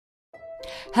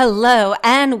Hello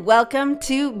and welcome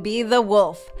to Be the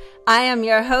Wolf. I am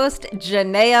your host,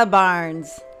 Janaea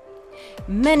Barnes.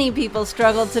 Many people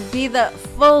struggle to be the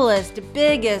fullest,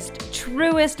 biggest,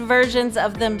 truest versions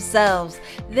of themselves.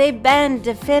 They bend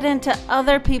to fit into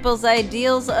other people's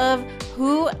ideals of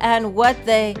who and what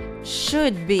they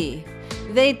should be.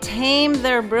 They tame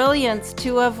their brilliance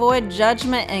to avoid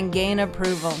judgment and gain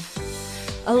approval.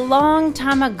 A long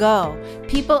time ago,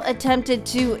 people attempted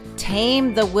to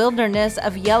tame the wilderness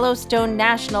of Yellowstone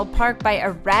National Park by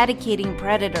eradicating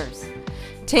predators.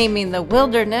 Taming the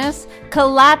wilderness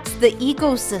collapsed the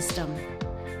ecosystem.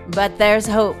 But there's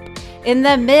hope. In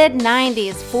the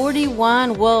mid-90s,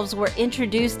 41 wolves were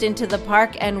introduced into the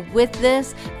park, and with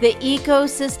this, the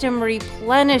ecosystem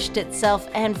replenished itself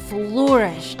and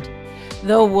flourished.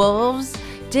 The wolves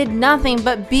did nothing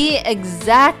but be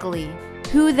exactly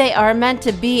who they are meant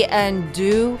to be and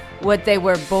do what they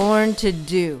were born to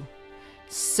do.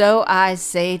 So I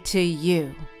say to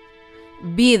you,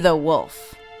 be the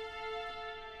wolf.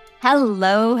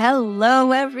 Hello,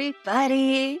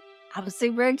 everybody. I'm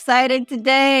super excited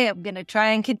today. I'm going to try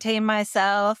and contain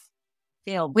myself,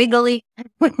 feel wiggly.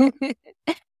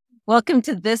 Welcome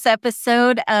to this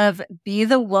episode of Be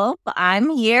the Wolf. I'm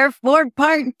here for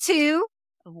part 2.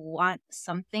 Want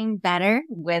Something Better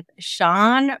with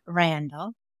Shaun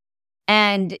Randall.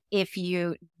 And if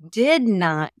you did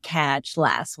not catch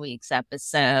last week's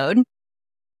episode,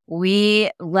 we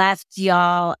left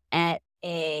y'all at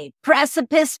a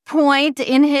precipice point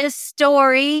in his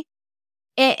story.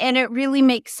 And it really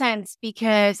makes sense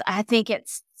because I think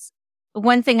it's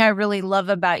one thing I really love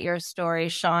about your story,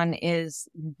 Shaun, is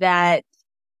that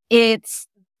it's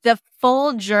the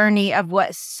full journey of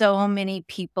what so many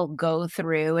people go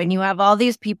through. And you have all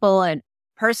these people in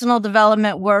personal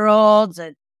development worlds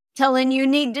and telling you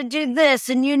need to do this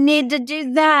and you need to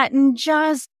do that and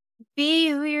just be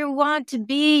who you want to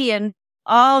be and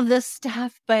all this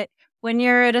stuff. But when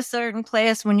you're at a certain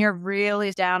place, when you're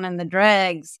really down in the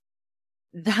dregs,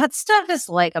 that stuff is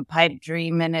like a pipe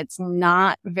dream and it's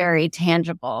not very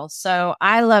tangible. So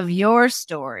I love your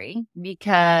story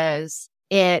because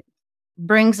it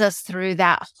brings us through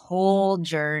that whole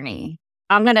journey.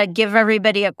 I'm going to give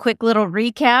everybody a quick little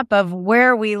recap of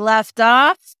where we left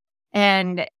off,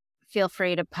 and feel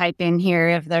free to pipe in here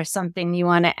if there's something you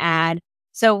want to add.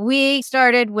 So we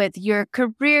started with your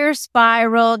career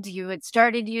spiraled. You had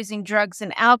started using drugs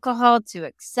and alcohol to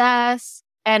excess,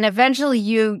 and eventually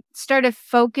you started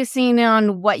focusing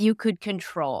on what you could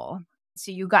control.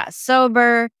 So you got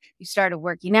sober, you started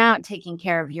working out, taking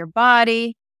care of your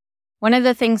body. One of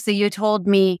the things that you told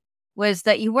me was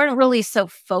that you weren't really so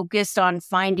focused on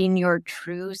finding your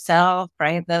true self,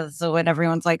 right? That's what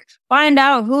everyone's like, find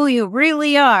out who you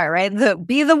really are, right?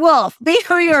 Be the wolf, be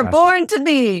who you're born to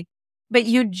be. But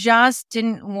you just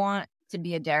didn't want to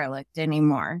be a derelict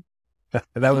anymore.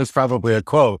 That was probably a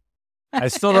quote. I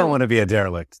still don't want to be a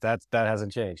derelict. That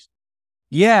hasn't changed.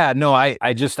 Yeah, no, I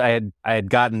had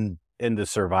gotten into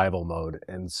survival mode.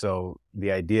 And so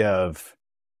the idea of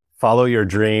follow your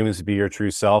dreams, be your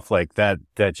true self, like that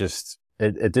just,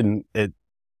 it didn't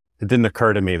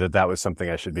occur to me that was something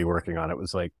I should be working on. It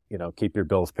was like, keep your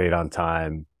bills paid on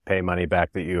time, pay money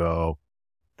back that you owe,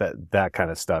 that kind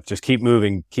of stuff. Just keep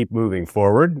moving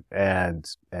forward and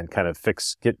kind of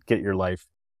get your life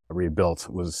rebuilt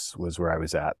was where I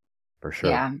was at for sure.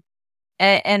 Yeah.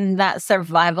 And that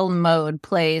survival mode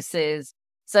place is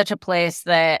such a place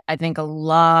that I think a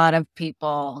lot of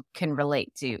people can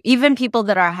relate to. Even people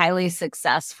that are highly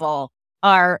successful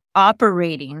are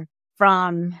operating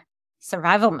from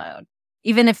survival mode.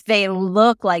 Even if they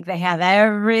look like they have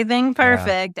everything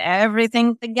perfect,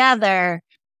 everything together,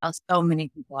 so many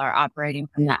people are operating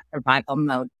from that survival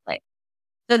mode place.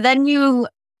 So then you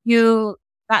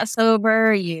got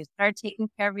sober, you started taking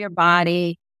care of your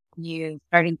body, you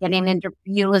started getting into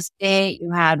real estate.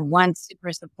 You had one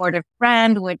super supportive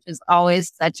friend, which is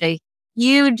always such a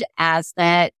huge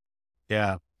asset.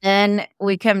 Yeah. Then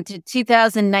we come to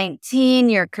 2019.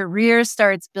 Your career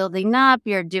starts building up.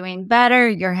 You're doing better.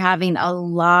 You're having a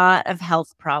lot of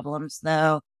health problems,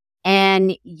 though.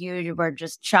 And you were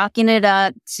just chalking it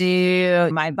up to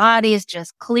my body is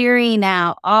just clearing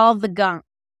out all the gunk.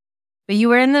 But you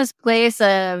were in this place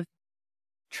of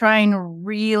trying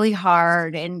really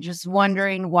hard and just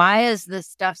wondering, why is this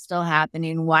stuff still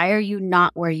happening? Why are you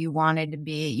not where you wanted to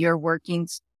be? You're working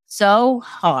so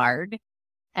hard.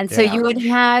 And so you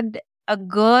had a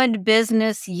good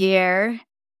business year,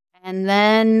 and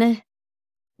then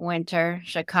winter,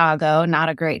 Chicago, not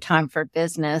a great time for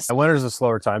business. Winter's a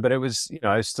slower time, but it was,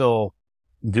 I was still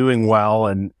doing well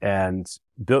and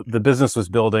the business was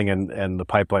building and the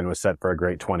pipeline was set for a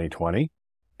great 2020.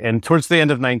 And towards the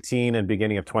end of 19 and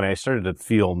beginning of 20, I started to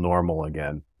feel normal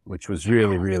again, which was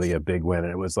really, really a big win.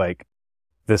 And it was like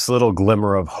this little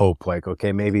glimmer of hope, like,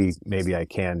 okay, maybe I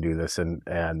can do this. And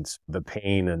the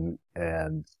pain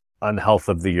and unhealth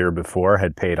of the year before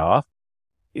had paid off,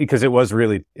 because it was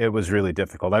really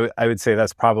difficult. I would say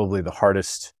that's probably the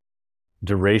hardest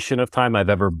duration of time I've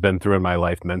ever been through in my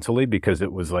life mentally, because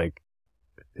it's like,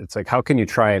 how can you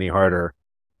try any harder?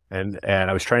 And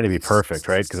I was trying to be perfect,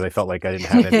 right? Because I felt like I didn't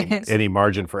have any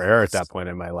margin for error at that point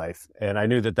in my life. And I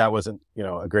knew that wasn't,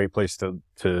 a great place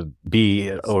to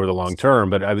be over the long term,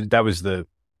 but that was the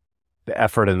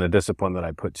effort and the discipline that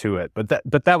I put to it.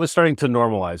 But that was starting to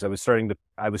normalize. I was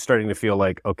starting to feel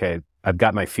like, okay, I've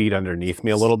got my feet underneath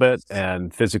me a little bit,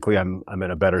 and physically I'm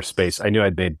in a better space. I knew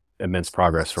I'd made immense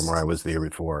progress from where I was the year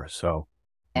before. So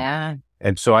yeah.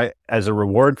 And so as a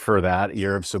reward for that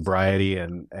year of sobriety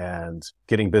and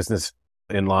getting business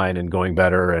in line and going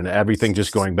better and everything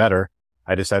just going better,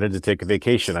 I decided to take a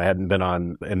vacation. I hadn't been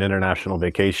on an international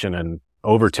vacation in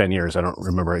over 10 years. I don't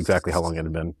remember exactly how long it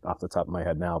had been off the top of my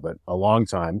head now, but a long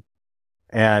time.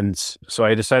 And so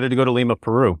I decided to go to Lima,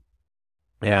 Peru.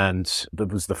 And it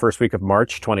was the first week of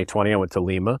March, 2020. I went to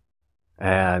Lima,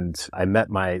 and I met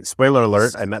spoiler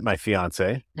alert, I met my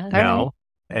fiance now.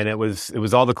 And it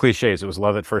was all the cliches. It was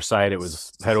love at first sight. It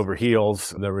was head over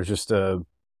heels. There was just a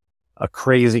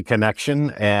crazy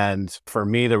connection. And for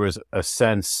me, there was a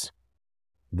sense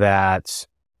that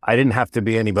I didn't have to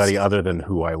be anybody other than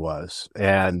who I was.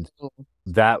 And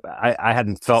that I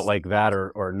hadn't felt like that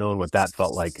or known what that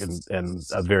felt like in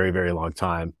a very, very long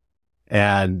time.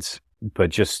 But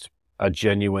just a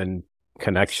genuine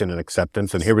connection and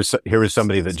acceptance. And here was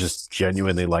somebody that just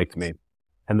genuinely liked me.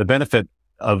 And the benefit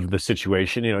of the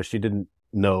situation, she didn't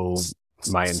know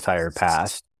my entire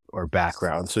past or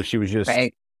background. So she was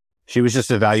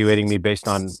just evaluating me based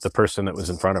on the person that was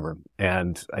in front of her.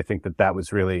 And I think that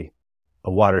was really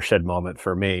a watershed moment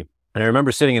for me. And I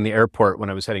remember sitting in the airport when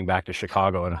I was heading back to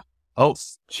Chicago, and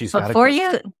she's got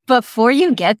before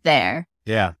you get there.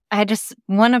 Yeah. I just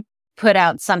want to put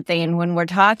out something when we're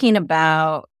talking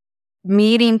about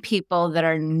meeting people that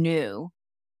are new.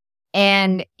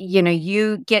 And,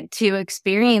 you get to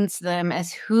experience them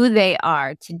as who they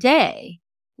are today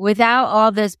without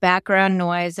all this background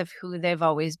noise of who they've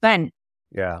always been.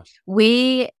 Yeah.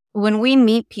 When we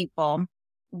meet people,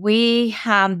 we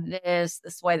have this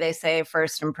way they say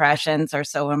first impressions are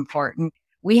so important.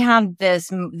 We have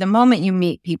the moment you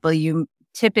meet people, you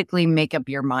typically make up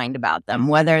your mind about them,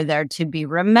 whether they're to be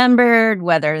remembered,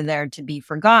 whether they're to be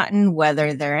forgotten,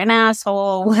 whether they're an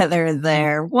asshole, whether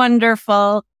they're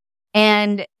wonderful.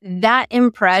 And that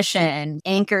impression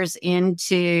anchors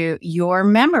into your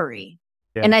memory.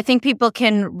 Yeah. And I think people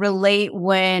can relate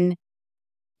when,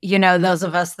 those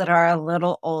of us that are a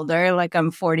little older, like I'm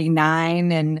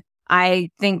 49, and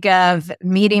I think of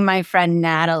meeting my friend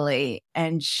Natalie,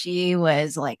 and she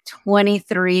was like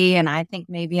 23, and I think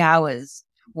maybe I was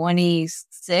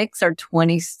 26 or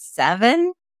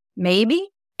 27, maybe.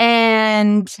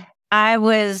 And I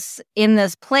was in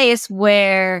this place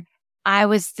where I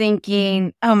was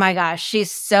thinking, oh my gosh,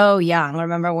 she's so young.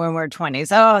 Remember when we're 20s?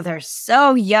 Oh, they're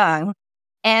so young.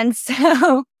 And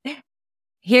so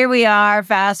here we are,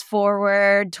 fast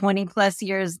forward 20 plus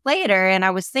years later. And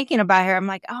I was thinking about her. I'm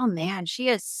like, oh man, she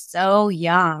is so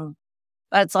young.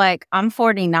 But it's like, I'm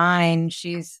 49.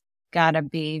 She's got to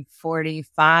be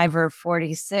 45 or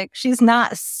 46. She's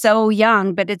not so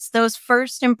young, but it's those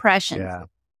first impressions. Yeah.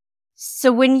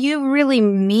 So when you really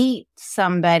meet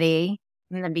somebody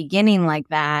in the beginning like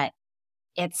that,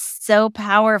 it's so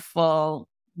powerful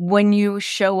when you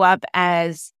show up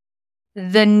as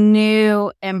the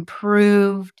new,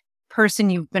 improved person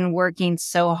you've been working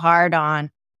so hard on,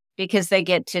 because they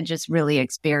get to just really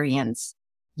experience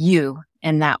you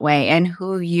in that way and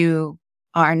who you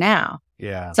are now.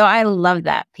 Yeah. So I love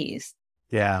that piece.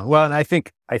 Yeah. Well, and I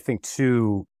think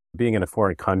too, being in a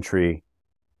foreign country,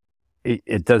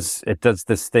 it does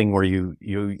this thing where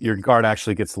your guard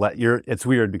actually gets it's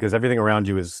weird because everything around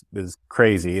you is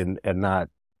crazy and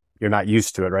you're not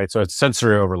used to it, right? So it's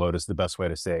sensory overload is the best way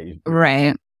to say it.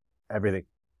 Right. Everything.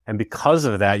 And because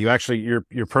of that, you actually,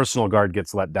 your personal guard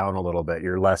gets let down a little bit.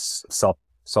 You're less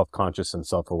self-conscious and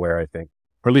self-aware, I think.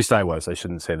 Or at least I was. I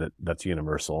shouldn't say that that's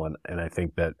universal. And I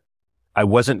think that I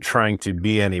wasn't trying to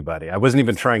be anybody. I wasn't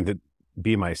even trying to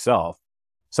be myself.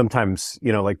 Sometimes,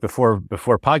 like before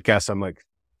podcasts, I'm like,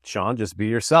 Shaun, just be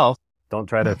yourself. Don't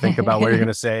try to think about what you're going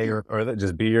to say or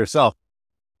just be yourself.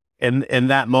 In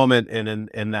that moment and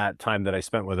in that time that I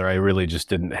spent with her, I really just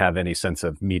didn't have any sense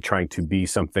of me trying to be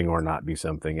something or not be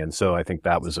something. And so I think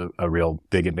that was a real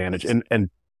big advantage. And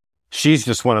she's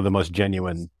just one of the most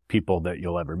genuine people that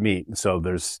you'll ever meet. And so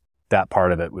that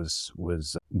part of it was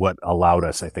what allowed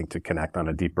us, I think, to connect on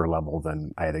a deeper level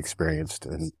than I had experienced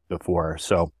before.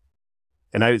 So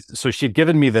she'd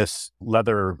given me this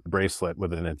leather bracelet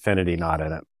with an infinity knot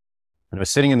in it. And I was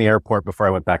sitting in the airport before I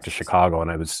went back to Chicago, and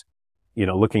I was,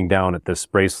 looking down at this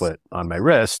bracelet on my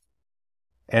wrist,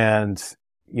 and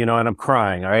I'm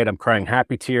crying. All right. I'm crying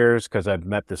happy tears because I've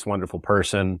met this wonderful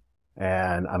person,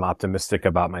 and I'm optimistic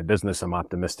about my business. I'm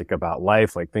optimistic about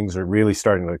life. Like, things are really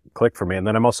starting to click for me. And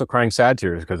then I'm also crying sad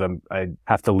tears because I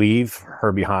have to leave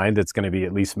her behind. It's going to be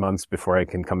at least months before I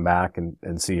can come back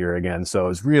and see her again. So I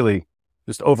was really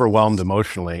just overwhelmed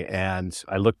emotionally. And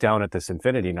I looked down at this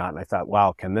infinity knot and I thought,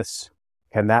 wow, can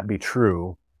that be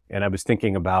true? And I was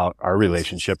thinking about our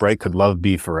relationship, right? Could love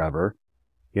be forever?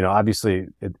 Obviously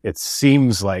it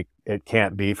seems like it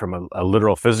can't be from a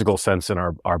literal physical sense in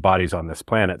our bodies on this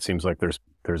planet. It seems like there's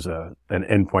an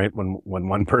endpoint when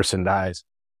one person dies.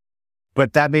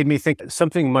 But that made me think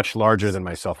something much larger than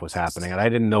myself was happening. And I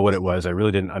didn't know what it was. I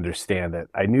really didn't understand it.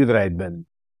 I knew that I had been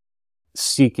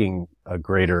seeking a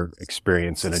greater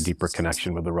experience and a deeper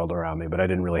connection with the world around me, but I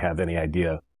didn't really have any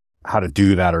idea how to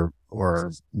do that or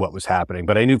what was happening.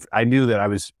 But I knew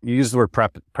that you used the word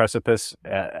precipice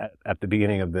at the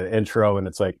beginning of the intro. And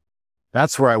it's like,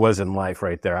 that's where I was in life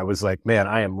right there. I was like, man,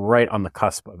 I am right on the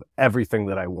cusp of everything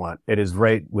that I want. It is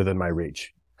right within my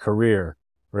reach. Career,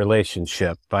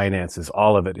 relationship, finances,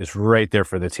 all of it is right there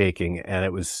for the taking. And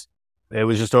it was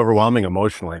just overwhelming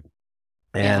emotionally.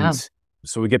 And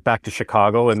so we get back to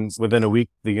Chicago, and within a week,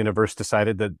 the universe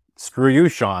decided that, screw you,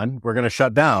 Shaun, we're going to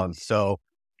shut down. So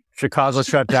Chicago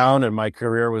shut down, and my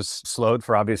career was slowed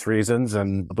for obvious reasons,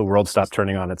 and the world stopped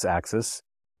turning on its axis.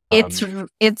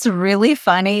 It's really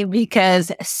funny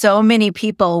because so many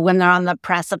people, when they're on the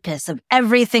precipice of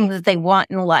everything that they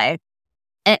want in life,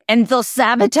 and they'll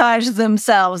sabotage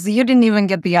themselves. You didn't even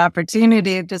get the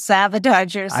opportunity to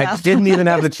sabotage yourself. I didn't even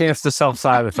have the chance to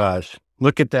self-sabotage.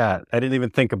 Look at that. I didn't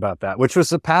even think about that, which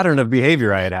was a pattern of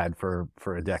behavior I had for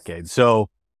a decade. So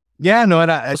yeah, no,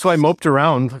 and so I moped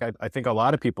around. I think a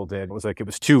lot of people did. It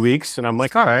was 2 weeks, and I'm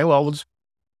like, all right, well, we'll just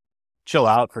chill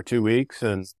out for 2 weeks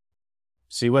and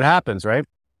see what happens, right?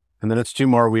 And then it's 2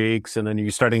 more weeks, and then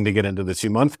you're starting to get into the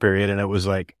 2-month period, and it was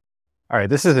like, all right,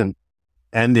 this isn't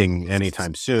ending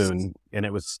anytime soon. And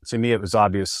to me, it was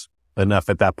obvious enough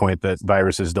at that point that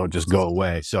viruses don't just go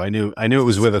away. So I knew it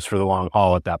was with us for the long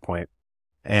haul at that point.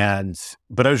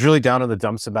 But I was really down in the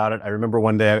dumps about it. I remember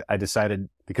one day I decided,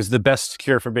 because the best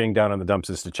cure for being down in the dumps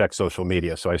is to check social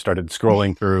media. So I started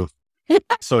scrolling through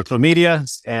social media,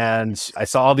 and I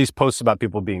saw all these posts about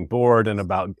people being bored and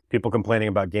about people complaining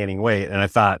about gaining weight. And I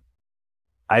thought,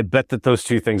 I bet that those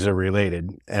two things are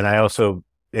related. And I also,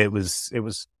 it was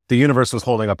the universe was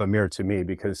holding up a mirror to me,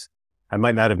 because I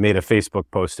might not have made a Facebook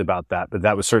post about that, but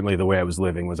that was certainly the way I was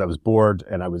living. Was I was bored,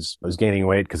 and I was gaining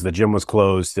weight because the gym was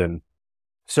closed. And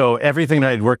so everything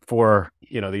that I'd worked for,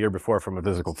 the year before from a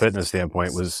physical fitness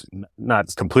standpoint was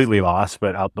not completely lost,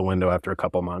 but out the window after a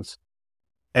couple months.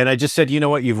 And I just said, you know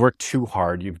what? You've worked too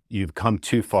hard. You've come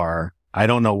too far. I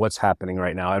don't know what's happening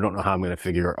right now. I don't know how I'm going to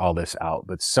figure all this out,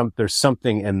 but there's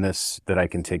something in this that I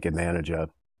can take advantage of.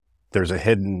 There's a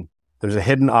hidden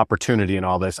opportunity in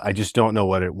all this. I just don't know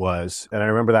what it was. And I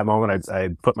remember that moment. I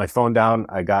put my phone down.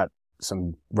 I got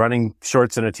some running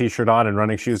shorts and a t-shirt on and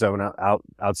running shoes. I went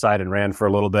outside and ran for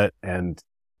a little bit and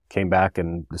came back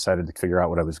and decided to figure out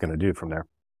what I was going to do from there.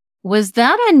 Was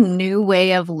that a new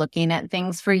way of looking at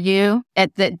things for you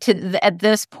at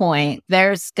this point?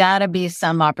 There's got to be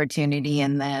some opportunity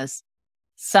in this,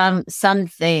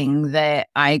 something that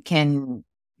I can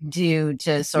do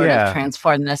to sort of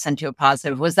transform this into a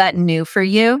positive. Was that new for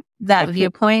you, that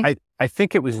viewpoint? I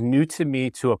think it was new to me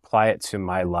to apply it to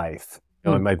my life.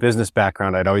 In my business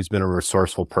background, I'd always been a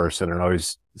resourceful person and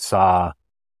always saw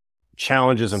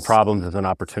challenges and problems as an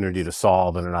opportunity to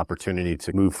solve and an opportunity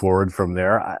to move forward from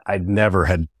there. I never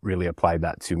had really applied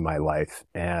that to my life.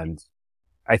 And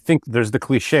I think there's the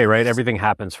cliche, right? Everything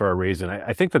happens for a reason.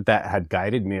 I think that had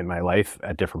guided me in my life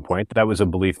at different points. That was a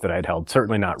belief that I'd held.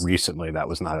 Certainly not recently. That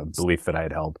was not a belief that I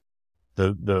had held.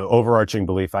 The overarching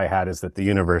belief I had is that the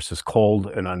universe is cold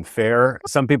and unfair.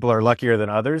 Some people are luckier than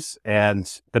others,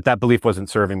 and that belief wasn't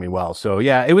serving me well. So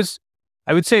yeah, I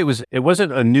would say it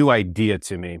wasn't a new idea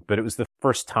to me, but it was the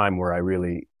first time where I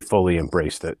really fully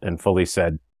embraced it and fully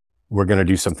said, we're going to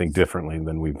do something differently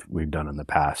than we've done in the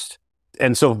past.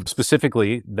 And so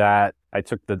specifically that I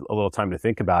took a little time to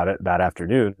think about it that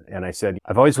afternoon. And I said,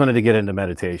 I've always wanted to get into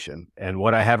meditation. And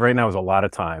what I have right now is a lot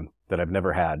of time that I've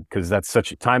never had, because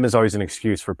time is always an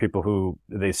excuse for people who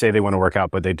they say they want to work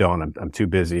out, but they don't. I'm too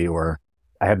busy, or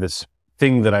I have this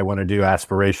thing that I want to do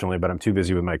aspirationally, but I'm too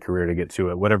busy with my career to get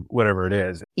to it, whatever it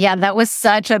is. Yeah, that was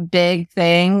such a big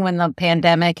thing when the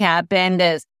pandemic happened,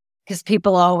 is because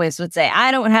people always would say,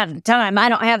 I don't have the time. I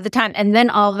don't have the time. And then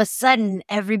all of a sudden,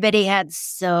 everybody had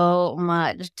so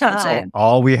much time.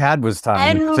 All we had was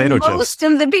time. And Potato most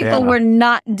chips. of the people were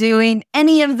not doing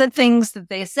any of the things that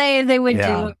they say they would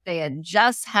do. They had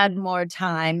just had more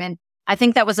time. And I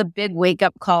think that was a big wake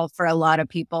up call for a lot of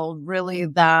people, really,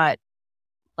 that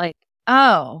like,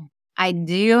 oh, I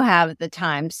do have the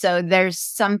time. So there's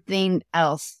something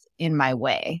else in my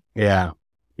way. Yeah.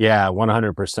 Yeah.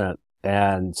 100%.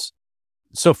 And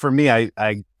so for me,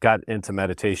 I got into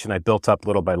meditation. I built up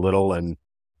little by little. And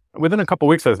within a couple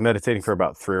of weeks, I was meditating for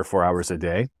about 3 or 4 hours a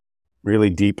day, really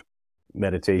deep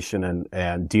meditation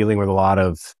and dealing with a lot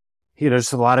of,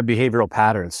 just a lot of behavioral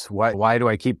patterns. Why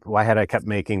had I kept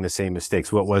making the same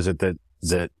mistakes? What was it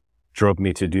that drove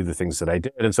me to do the things that I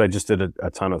did? And so I just did a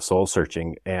ton of soul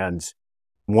searching. And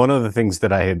one of the things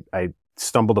that I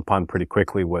stumbled upon pretty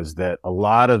quickly was that a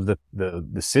lot of the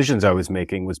decisions I was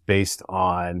making was based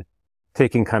on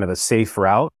taking kind of a safe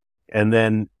route. And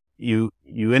then you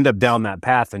end up down that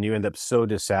path and you end up so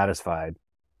dissatisfied,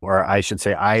 or I should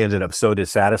say I ended up so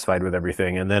dissatisfied with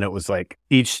everything. And then it was like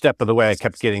each step of the way, I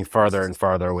kept getting farther and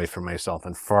farther away from myself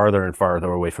and farther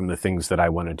away from the things that I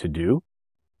wanted to do.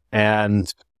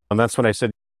 And that's when I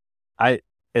said,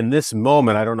 in this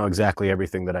moment, I don't know exactly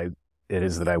everything that it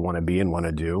is that I want to be and want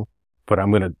to do, but I'm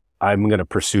going to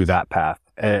pursue that path.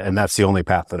 And that's the only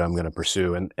path that I'm going to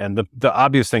pursue. And the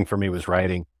obvious thing for me was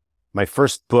writing. My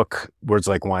first book, Words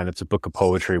Like Wine, it's a book of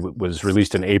poetry, was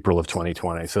released in April of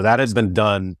 2020. So that had been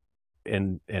done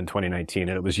in 2019,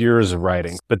 and it was years of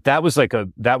writing. But that was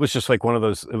just like one of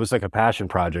those, it was like a passion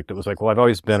project. It was like, well, I've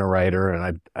always been a writer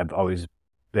and I've always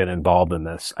been involved in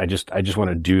this. I just want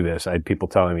to do this. I had people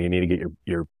telling me you need to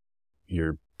get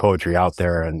your poetry out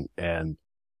there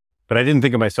but I didn't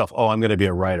think of myself, oh, I'm going to be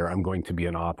a writer. I'm going to be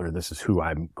an author. This is who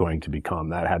I'm going to become.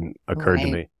 That hadn't occurred to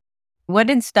me. What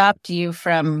had stopped you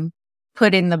from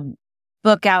putting the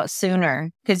book out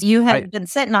sooner? Because you had been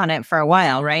sitting on it for a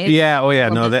while, right? Yeah. Oh, yeah.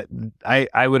 No, that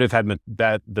I would have had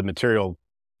the material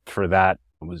for that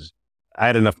I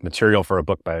had enough material for a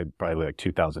book by probably like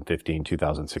 2015,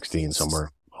 2016,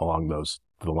 somewhere along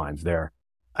the lines there.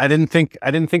 I didn't think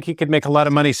you could make a lot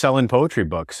of money selling poetry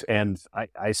books. And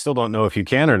I still don't know if you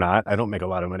can or not. I don't make a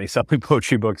lot of money selling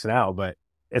poetry books now, but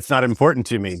it's not important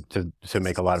to me to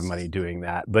make a lot of money doing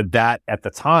that. But that at the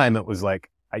time, it was like,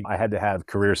 I had to have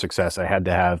career success. I had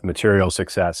to have material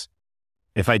success.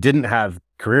 If I didn't have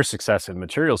career success and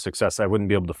material success, I wouldn't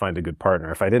be able to find a good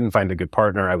partner. If I didn't find a good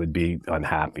partner, I would be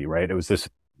unhappy, right? It was this,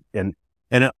 and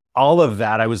all of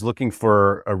that, I was looking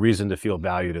for a reason to feel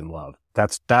valued and loved.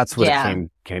 That's what it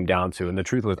came down to. And the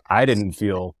truth was, I didn't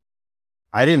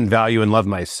value and love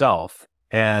myself.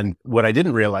 And what I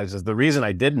didn't realize is the reason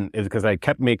I didn't is because I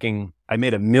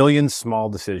made a million small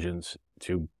decisions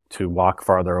to walk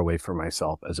farther away from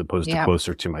myself as opposed to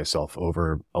closer to myself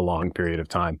over a long period of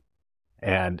time.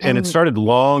 And it started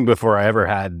long before I ever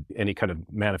had any kind of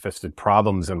manifested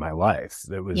problems in my life.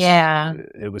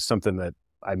 It was something that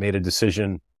I made a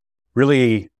decision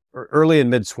really early in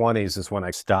mid-20s is when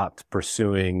I stopped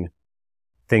pursuing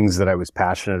things that I was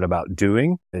passionate about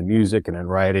doing in music and in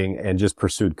writing, and just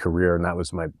pursued career. And that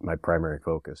was my primary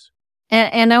focus.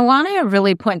 And I want to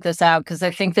really point this out because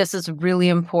I think this is really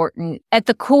important. At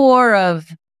the core of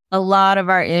a lot of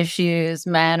our issues,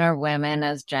 men or women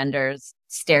as genders,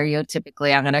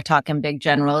 stereotypically, I'm going to talk in big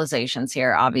generalizations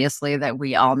here, obviously, that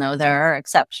we all know there are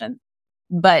exceptions.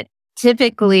 But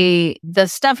typically, the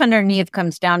stuff underneath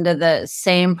comes down to the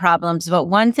same problems. But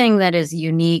one thing that is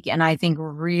unique, and I think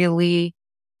really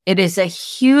it is a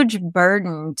huge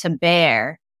burden to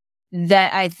bear,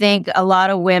 that I think a lot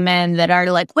of women that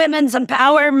are like women's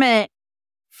empowerment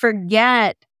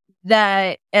forget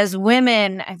that as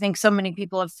women, I think so many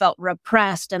people have felt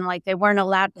repressed and like they weren't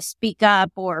allowed to speak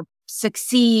up or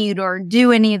succeed or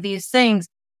do any of these things.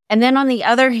 And then on the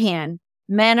other hand,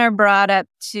 men are brought up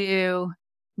to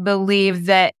believe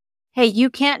that, hey, you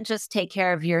can't just take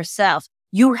care of yourself.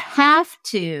 You have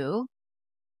to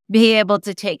be able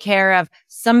to take care of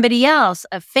somebody else,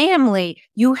 a family.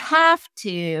 You have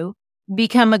to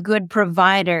become a good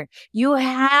provider. You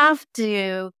have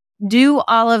to do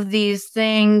all of these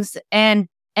things. And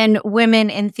women,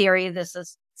 in theory, this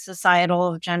is societal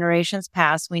of generations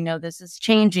past. We know this is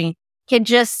changing, can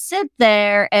just sit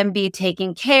there and be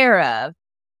taken care of.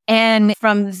 And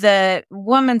from the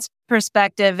woman's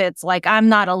perspective, it's like, I'm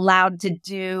not allowed to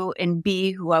do and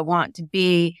be who I want to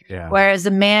be. Yeah. Whereas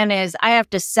a man is, I have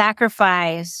to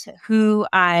sacrifice who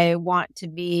I want to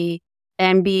be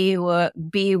and be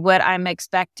what I'm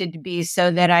expected to be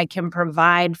so that I can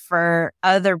provide for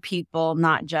other people,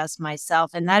 not just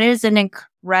myself. And that is an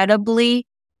incredibly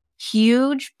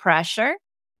huge pressure.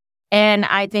 And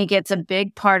I think it's a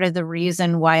big part of the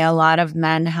reason why a lot of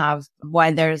men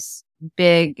why there's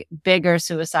bigger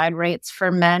suicide rates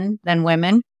for men than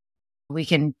women. We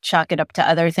can chalk it up to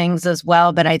other things as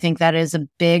well, but I think that is a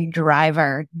big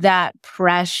driver, that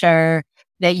pressure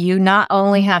that you not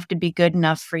only have to be good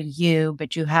enough for you,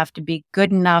 but you have to be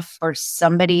good enough for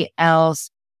somebody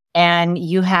else. And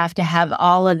you have to have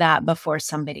all of that before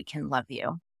somebody can love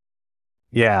you.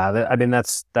 Yeah. I mean,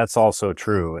 that's also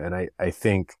true. And I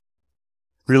think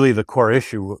really the core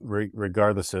issue,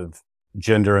 regardless of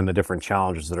gender and the different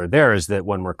challenges that are there, is that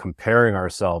when we're comparing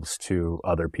ourselves to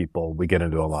other people, we get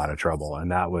into a lot of trouble.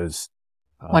 And that was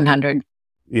 100.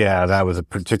 Yeah, that was a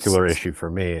particular issue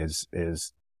for me is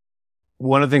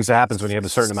one of the things that happens when you have a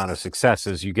certain amount of success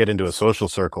is you get into a social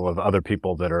circle of other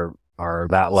people that are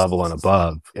that level and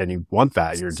above, and you want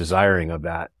that, you're desiring of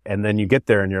that. And then you get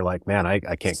there and you're like, man, I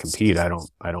can't compete. I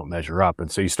don't measure up.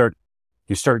 And so you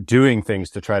start doing things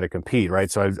to try to compete,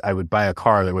 right? So I would buy a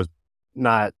car that was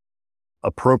not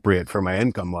appropriate for my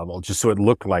income level, just so it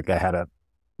looked like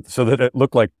so that it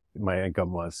looked like my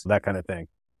income was, that kind of thing.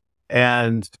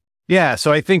 And yeah,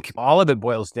 so I think all of it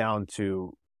boils down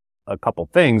to a couple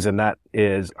things, and that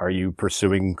is, are you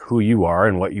pursuing who you are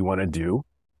and what you want to do?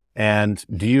 And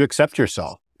do you accept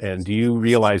yourself? And do you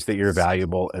realize that you're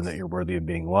valuable and that you're worthy of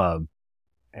being loved?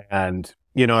 And,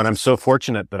 and I'm so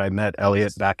fortunate that I met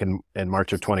Elliot back in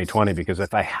March of 2020, because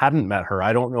if I hadn't met her,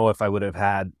 I don't know if I would have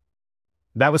had,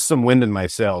 that was some wind in my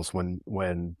sails when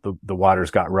the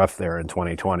waters got rough there in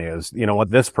 2020, is,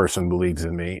 what, this person believes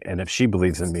in me. And if she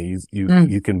believes in me,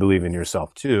 you can believe in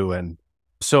yourself too. And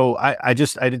so I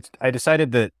decided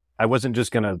that I wasn't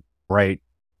just going to write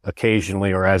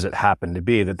occasionally or as it happened to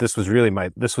be, that this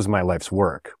was my life's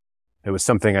work. It was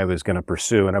something I was going to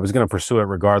pursue, and I was going to pursue it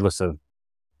regardless of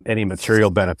any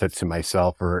material benefit to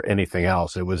myself or anything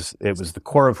else. It was the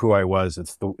core of who I was.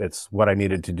 It's what I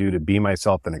needed to do to be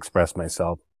myself and express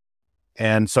myself.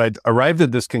 And so I arrived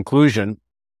at this conclusion,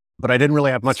 but I didn't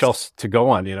really have much else to go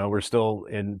on. We're still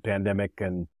in pandemic,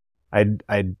 and I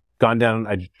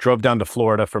drove down to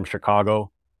Florida from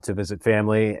Chicago to visit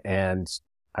family, and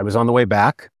I was on the way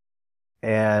back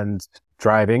and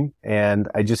driving, and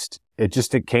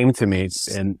it came to me,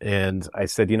 and I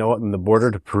said, you know what, when the border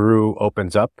to Peru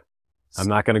opens up, I'm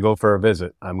not going to go for a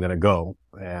visit. I'm going to go.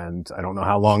 And I don't know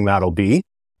how long that'll be,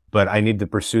 but I need to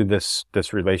pursue this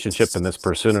relationship and this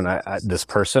person. And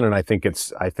I think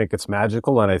it's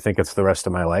magical. And I think it's the rest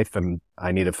of my life. And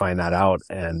I need to find that out.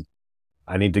 And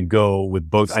I need to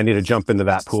jump into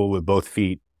that pool with both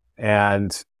feet.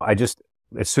 And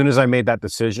as soon as I made that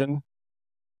decision,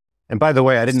 and by the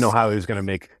way, I didn't know how I was going to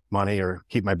make money or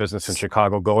keep my business in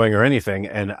Chicago going or anything.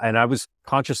 And I was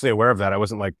consciously aware of that. I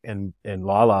wasn't like in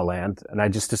la la land. And I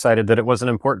just decided that it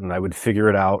wasn't important. I would figure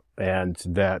it out and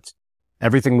that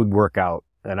everything would work out.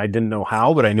 And I didn't know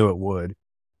how, but I knew it would.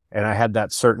 And I had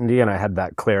that certainty, and I had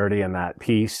that clarity and that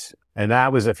peace. And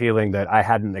that was a feeling that I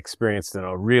hadn't experienced in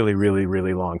a really, really,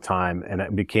 really long time. And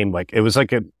it was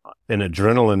like an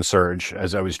adrenaline surge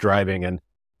as I was driving. And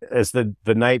as the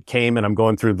night came, and I'm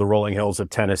going through the rolling hills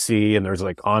of Tennessee, and there's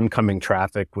like oncoming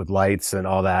traffic with lights and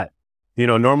all that,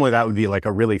 normally that would be like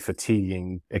a really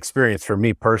fatiguing experience for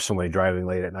me personally, driving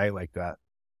late at night like that.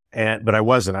 But I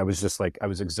wasn't. I was just like, I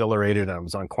was exhilarated, and I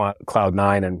was on cloud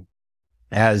nine. And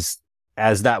as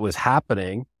that was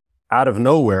happening, out of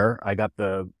nowhere, I got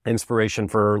the inspiration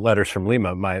for Letters from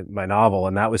Lima, my novel.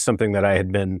 And that was something that I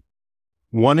had been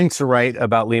wanting to write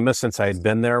about Lima since I had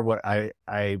been there.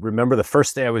 I remember the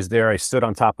first day I was there, I stood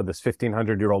on top of this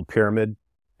 1,500-year-old pyramid,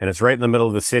 and it's right in the middle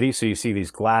of the city. So you see these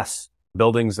glass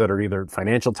buildings that are either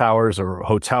financial towers or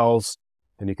hotels,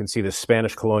 and you can see the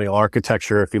Spanish colonial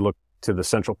architecture if you look to the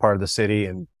central part of the city,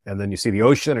 and then you see the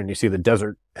ocean, and you see the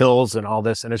desert hills and all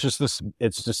this. And it's just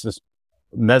this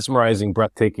mesmerizing,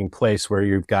 breathtaking place where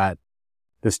you've got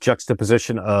this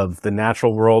juxtaposition of the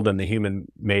natural world and the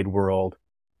human-made world.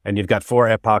 And you've got 4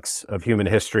 epochs of human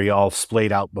history all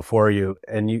splayed out before you.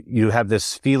 And you have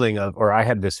this feeling I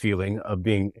had this feeling of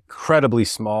being incredibly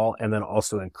small and then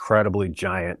also incredibly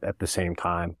giant at the same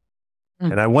time.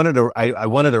 And I wanted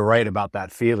to write about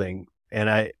that feeling.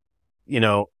 And I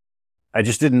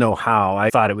just didn't know how. I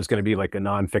thought it was going to be like a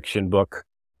nonfiction book.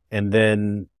 And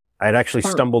then I'd actually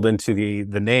stumbled into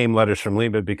the name Letters from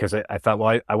Lima, because I thought,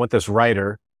 well, I want this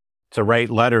writer to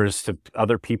write letters to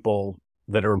other people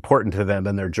that are important to them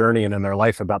in their journey and in their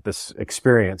life about this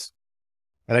experience.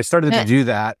 And I started to do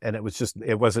that, and it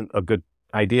wasn't a good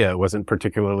idea. It wasn't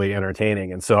particularly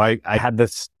entertaining. And so I had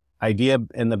this idea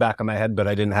in the back of my head, but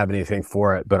I didn't have anything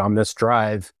for it. But on this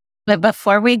drive. But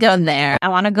before we go there, I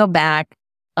want to go back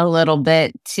a little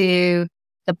bit to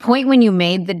the point when you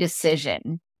made the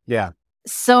decision. Yeah.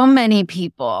 So many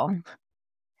people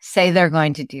say they're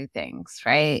going to do things,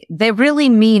 right? They really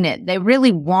mean it. They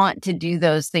really want to do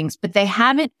those things, but they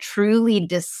haven't truly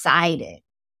decided.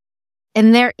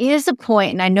 And there is a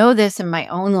point, and I know this in my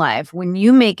own life, when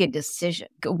you make a decision,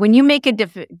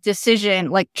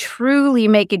 decision, like truly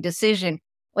make a decision,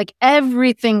 like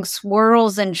everything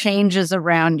swirls and changes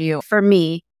around you. For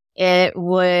me,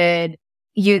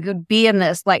 you could be in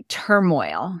this like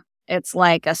turmoil. It's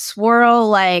like a swirl,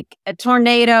 like a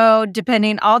tornado,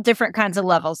 all different kinds of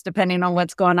levels, depending on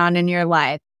what's going on in your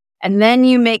life. And then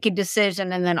you make a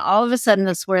decision, and then all of a sudden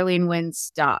the swirling wind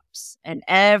stops and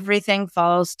everything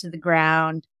falls to the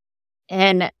ground.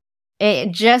 And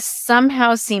it just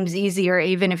somehow seems easier,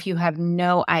 even if you have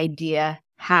no idea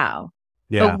how.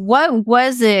 Yeah. But what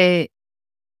was it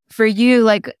for you?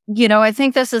 Like, I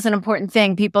think this is an important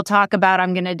thing. People talk about,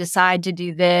 I'm going to decide to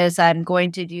do this. I'm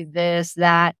going to do this,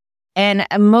 that. And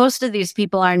most of these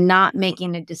people are not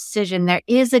making a decision. There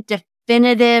is a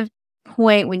definitive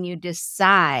point when you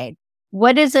decide.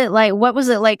 What is it like? What was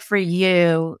it like for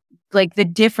you? Like the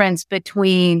difference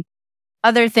between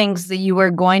other things that you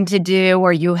were going to do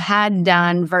or you had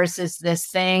done versus this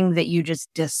thing that you just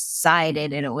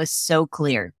decided and it was so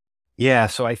clear. Yeah.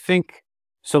 So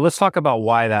let's talk about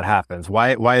why that happens.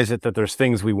 Why is it that there's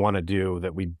things we want to do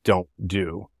that we don't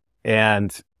do?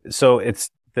 And so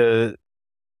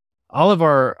all of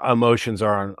our emotions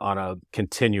are on a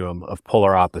continuum of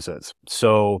polar opposites.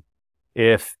 So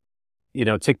if,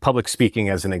 take public speaking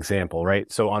as an example,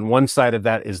 right? So on one side of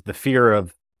that is the fear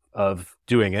of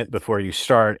doing it before you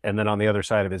start. And then on the other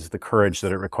side of it is the courage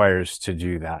that it requires to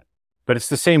do that. But it's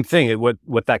the same thing.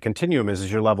 What that continuum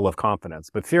is your level of confidence.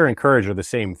 But fear and courage are the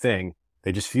same thing.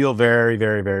 They just feel very,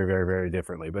 very, very, very, very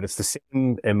differently. But it's the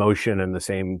same emotion and the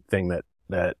same thing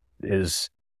that is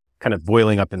kind of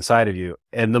boiling up inside of you.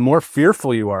 And the more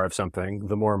fearful you are of something,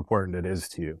 the more important it is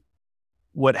to you.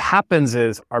 What happens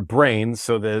is our brains,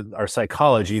 so our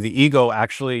psychology, the ego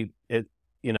actually,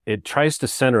 it tries to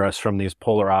center us from these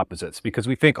polar opposites because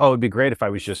we think, it'd be great if I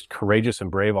was just courageous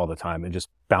and brave all the time and just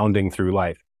bounding through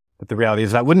life. But the reality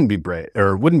is that wouldn't be great,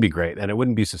 and it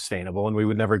wouldn't be sustainable, and we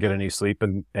would never get any sleep,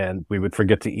 and we would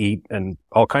forget to eat, and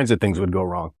all kinds of things would go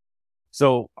wrong.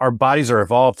 So our bodies are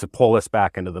evolved to pull us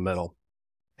back into the middle.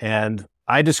 And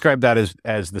I describe that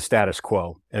as the status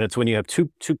quo. And it's when you have two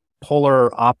polar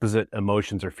opposite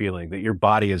emotions or feeling that your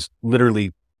body is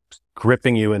literally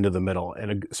gripping you into the middle.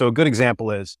 And so a good example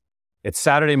is it's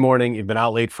Saturday morning, you've been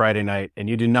out late Friday night, and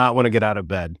you do not want to get out of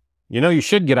bed. You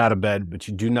should get out of bed, but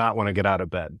you do not want to get out of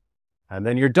bed. And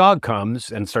then your dog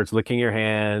comes and starts licking your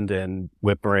hand and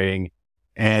whimpering,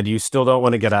 and you still don't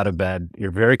want to get out of bed.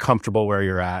 You're very comfortable where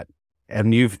you're at.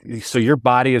 And so your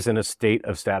body is in a state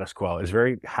of status quo, is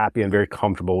very happy and very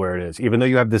comfortable where it is, even though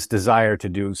you have this desire to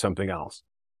do something else.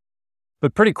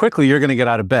 But pretty quickly, you're going to get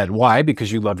out of bed. Why?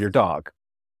 Because you love your dog,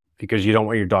 because you don't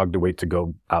want your dog to wait to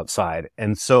go outside.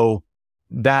 And so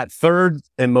that third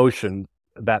emotion,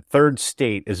 that third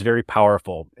state is very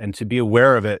powerful. And to be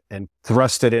aware of it and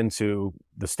thrust it into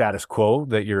the status quo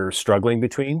that you're struggling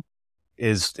between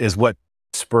is what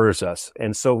spurs us.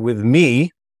 And so with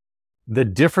me, the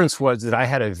difference was that I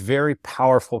had a very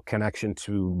powerful connection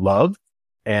to love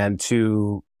and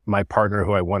to my partner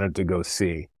who I wanted to go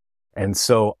see. And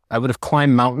so I would have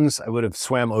climbed mountains. I would have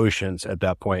swam oceans at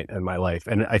that point in my life.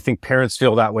 And I think parents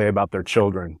feel that way about their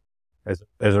children as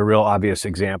a real obvious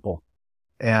example.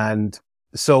 And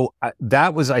so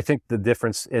that was, I think, the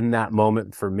difference in that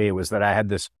moment for me was that I had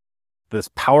this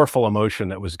powerful emotion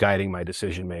that was guiding my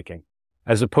decision making,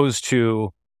 as opposed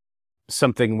to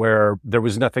something where there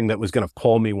was nothing that was going to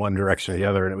pull me one direction or the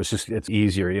other. And it's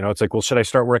easier. It's like, well, should I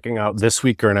start working out this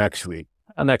week or next week?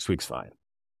 Next week's fine.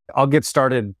 I'll get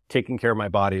started taking care of my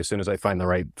body as soon as I find the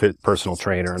right fit personal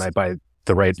trainer and I buy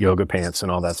the right yoga pants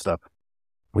and all that stuff.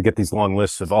 We get these long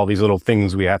lists of all these little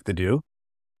things we have to do.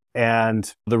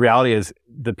 And the reality is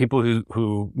the people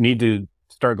who need to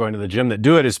start going to the gym that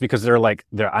do it is because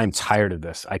I'm tired of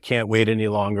this. I can't wait any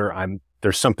longer.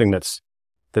 There's something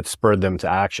that spurred them to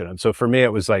action. And so for me,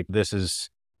 it was like, this is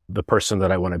the person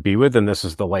that I want to be with, and this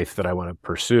is the life that I want to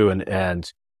pursue.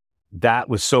 And that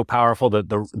was so powerful that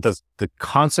the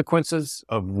consequences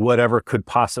of whatever could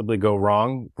possibly go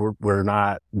wrong were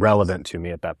not relevant to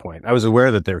me at that point. I was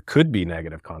aware that there could be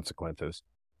negative consequences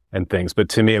and things, but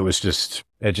to me,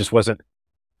 it just wasn't,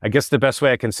 I guess the best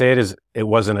way I can say it is it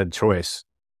wasn't a choice.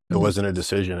 It wasn't a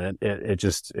decision.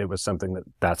 It was something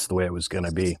that's the way it was going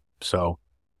to be. So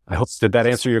did that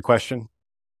answer your question?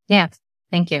 Yeah.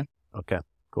 Thank you. Okay,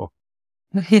 cool.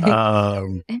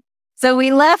 So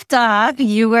we left off,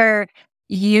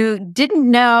 you didn't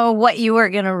know what you were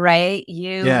going to write.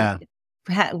 You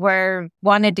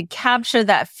wanted to capture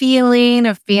that feeling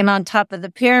of being on top of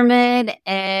the pyramid.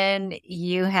 And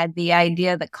you had the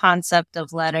idea, the concept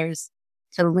of letters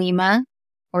to Lima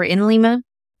or in Lima.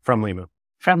 From Lima.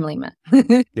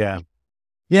 Yeah.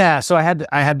 Yeah. So I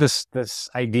had this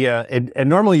idea, and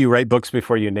normally you write books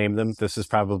before you name them. This is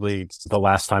probably the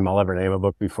last time I'll ever name a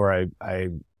book before I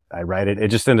write it. It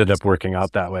just ended up working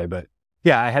out that way. But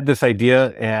yeah, I had this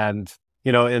idea, and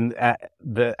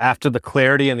after the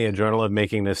clarity and the adrenaline of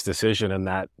making this decision, and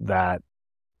that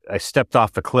I stepped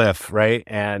off the cliff, right,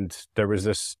 and there was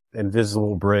this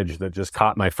invisible bridge that just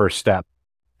caught my first step.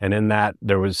 And in that,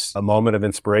 there was a moment of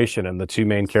inspiration, and the two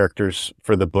main characters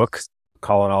for the book,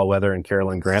 Colin Allweather and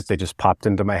Carolyn Grant, they just popped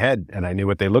into my head, and I knew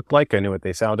what they looked like. I knew what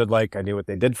they sounded like. I knew what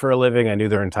they did for a living. I knew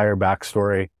their entire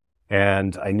backstory,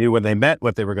 and I knew when they met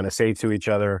what they were going to say to each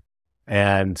other.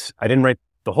 And I didn't write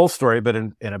the whole story, but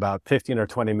in about 15 or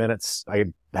 20 minutes, I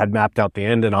had mapped out the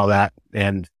end and all that.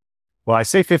 And well, I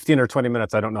say 15 or 20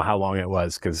 minutes. I don't know how long it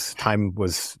was because time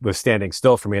was standing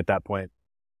still for me at that point.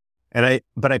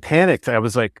 But I panicked. I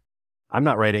was like, I'm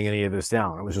not writing any of this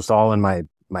down. It was just all in my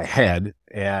head.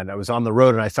 And I was on the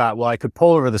road, and I thought, well, I could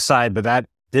pull over the side, but that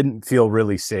didn't feel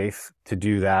really safe to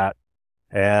do that.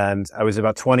 And I was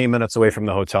about 20 minutes away from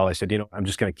the hotel. I said, I'm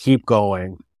just going to keep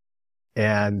going.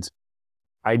 And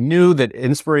I knew that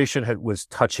inspiration was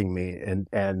touching me,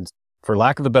 and for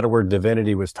lack of a better word,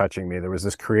 divinity was touching me. There was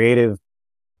this creative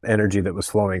energy that was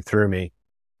flowing through me,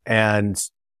 and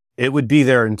it would be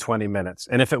there in 20 minutes.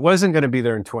 And if it wasn't going to be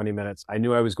there in 20 minutes, I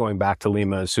knew I was going back to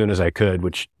Lima as soon as I could,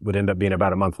 which would end up being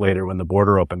about a month later when the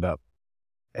border opened up.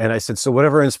 And I said, so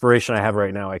whatever inspiration I have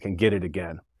right now, I can get it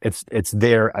again. It's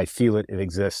there. I feel it. It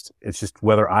exists. It's just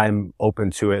whether I'm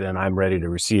open to it and I'm ready to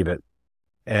receive it.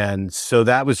 And so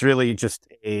that was really just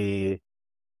a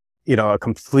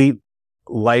complete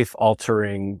life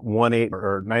altering 180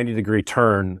 or 90 degree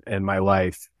turn in my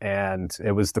life. And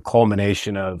it was the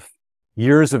culmination of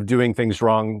years of doing things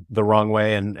the wrong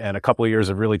way, and a couple of years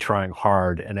of really trying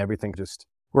hard, and everything just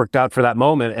worked out for that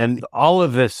moment. And all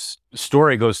of this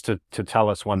story goes to tell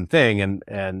us one thing,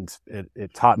 and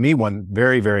it taught me one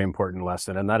very, very important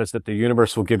lesson, and that is that the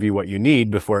universe will give you what you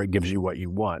need before it gives you what you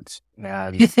want.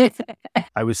 And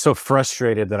I was so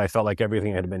frustrated that I felt like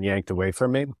everything had been yanked away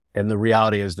from me. And the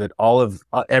reality is that all of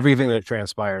everything that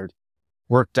transpired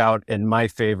worked out in my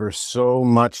favor so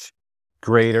much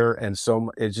greater, and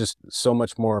it's just so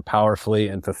much more powerfully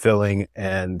and fulfilling.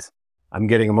 And I'm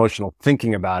getting emotional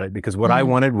thinking about it, because what I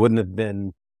wanted wouldn't have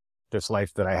been this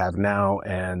life that I have now,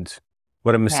 and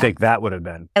what a mistake that would have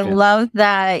been. I love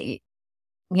that.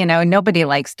 Nobody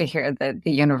likes to hear that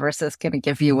the universe is going to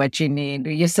give you what you need.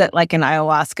 You sit like an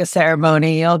ayahuasca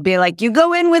ceremony, you'll be like, you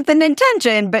go in with an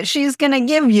intention, but she's going to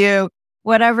give you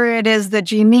whatever it is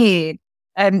that you need.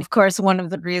 And of course, one of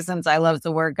the reasons I love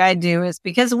the work I do is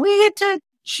because we get to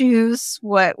choose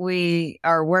what we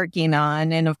are working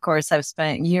on. And of course, I've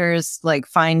spent years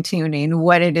fine tuning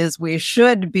what it is we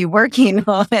should be working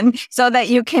on so that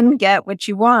you can get what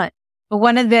you want. But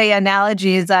one of the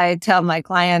analogies I tell my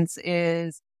clients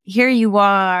is, here you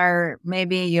are,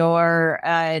 maybe you're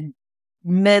a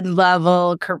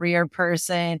mid-level career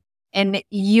person, and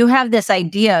you have this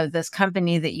idea of this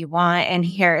company that you want. And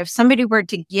here, if somebody were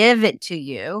to give it to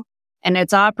you, and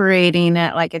it's operating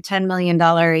at a $10 million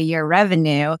a year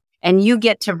revenue, and you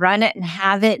get to run it and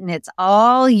have it, and it's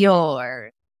all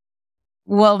yours.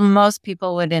 Well, most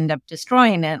people would end up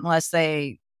destroying it unless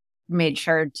they made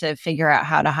sure to figure out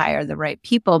how to hire the right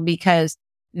people, because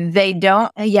they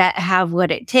don't yet have what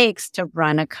it takes to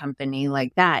run a company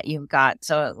like that. You've got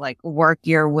to work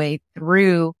your way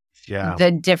through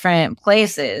the different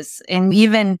places. And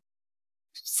even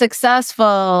successful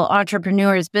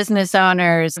entrepreneurs, business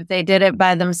owners, if they did it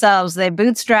by themselves, they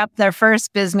bootstrapped their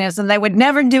first business, and they would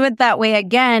never do it that way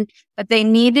again, but they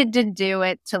needed to do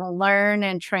it to learn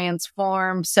and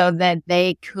transform so that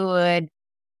they could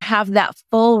have that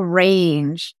full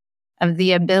range of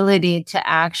the ability to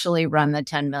actually run the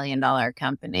 $10 million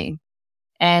company.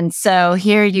 And so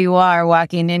here you are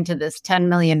walking into this $10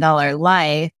 million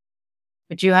life,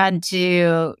 but you had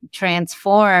to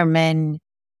transform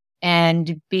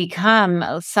and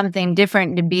become something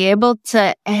different to be able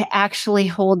to actually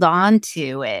hold on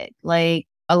to it. Like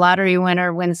a lottery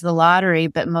winner wins the lottery,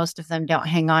 but most of them don't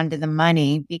hang on to the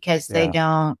money because they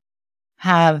don't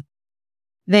have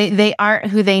They aren't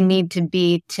who they need to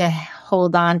be to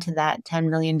hold on to that $10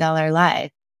 million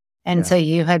life. And so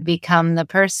you had become the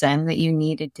person that you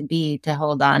needed to be to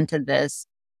hold on to this.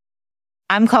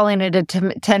 I'm calling it a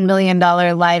 $10 million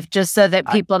life just so that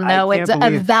people know it's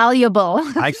valuable.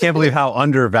 I can't believe how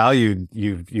undervalued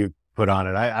you put on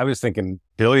it. I was thinking $1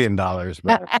 billion.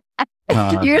 But,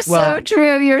 You're so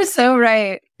true. You're so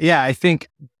right. Yeah, I think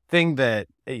that,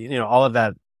 all of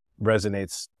that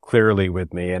resonates clearly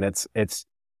with me. And it's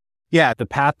the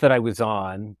path that I was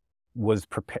on was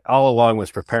all along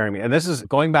was preparing me. And this is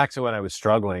going back to when I was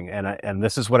struggling. And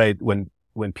this is what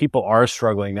when people are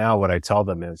struggling now, what I tell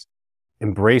them is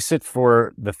embrace it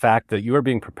for the fact that you are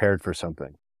being prepared for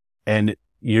something. And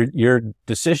your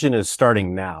decision is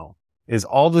starting now. Is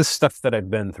all this stuff that I've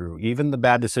been through, even the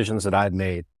bad decisions that I've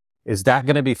made, is that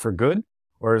going to be for good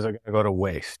or is it going to go to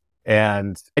waste?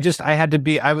 And I had to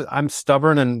be, I'm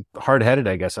stubborn and hard headed,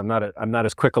 I guess. I'm not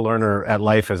as quick a learner at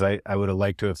life as I would have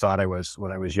liked to have thought I was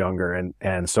when I was younger.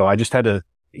 And so I just had to,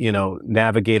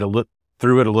 navigate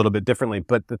through it a little bit differently.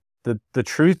 But the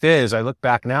truth is I look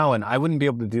back now and I wouldn't be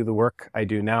able to do the work I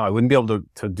do now. I wouldn't be able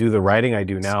to do the writing I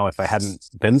do now if I hadn't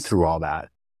been through all that.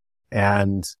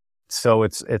 And so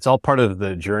it's all part of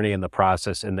the journey and the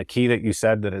process. And the key that you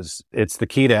said it's the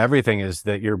key to everything is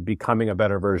that you're becoming a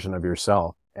better version of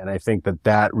yourself. And I think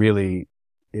that really,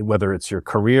 whether it's your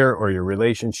career or your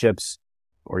relationships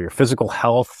or your physical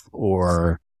health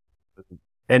or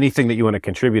anything that you want to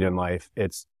contribute in life,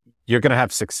 you're going to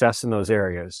have success in those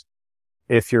areas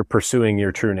if you're pursuing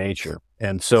your true nature.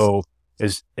 And so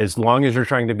as long as you're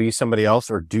trying to be somebody else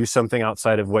or do something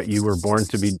outside of what you were born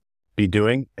to be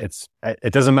doing,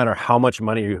 it doesn't matter how much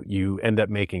money you end up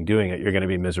making doing it, you're going to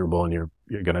be miserable and you're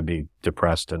going to be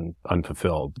depressed and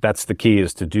unfulfilled. That's the key,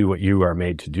 is to do what you are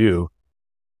made to do.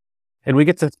 And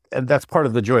that's part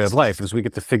of the joy of life, is we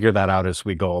get to figure that out as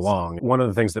we go along. One of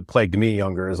the things that plagued me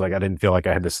younger is I didn't feel like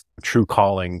I had this true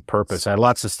calling purpose. I had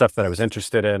lots of stuff that I was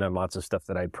interested in and lots of stuff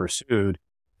that I pursued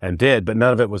and did, but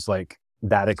none of it was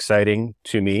that exciting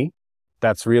to me.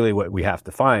 That's really what we have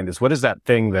to find, is what is that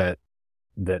thing that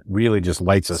really just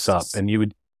lights us up. And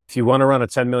if you want to run a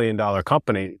 $10 million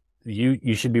company,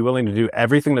 you should be willing to do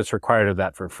everything that's required of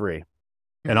that for free.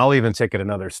 And I'll even take it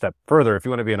another step further. If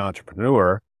you want to be an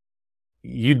entrepreneur,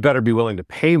 you'd better be willing to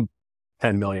pay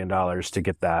 $10 million to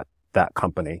get that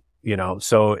company,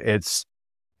 So it's,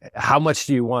 how much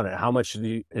do you want it? How much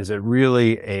is it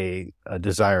really a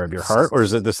desire of your heart? Or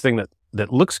is it this thing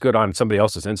that looks good on somebody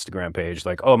else's Instagram page?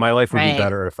 Like, oh, my life would be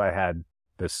better if I had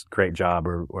this great job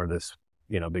or this,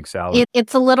 big salary.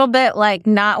 It's a little bit like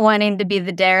not wanting to be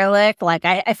the derelict. Like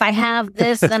if I have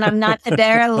this, then I'm not the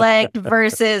derelict,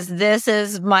 versus this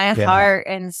is my heart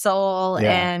and soul.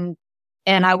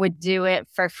 And I would do it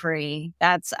for free.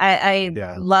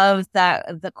 I love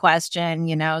that. The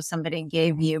question, somebody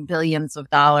gave you billions of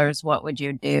dollars, what would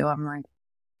you do? I'm like,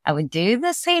 I would do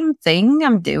the same thing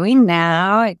I'm doing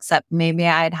now, except maybe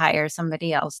I'd hire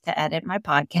somebody else to edit my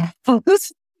podcast.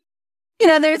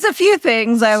 There's a few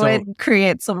things I would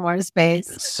create some more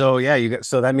space. So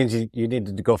so that means you need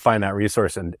to go find that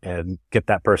resource and get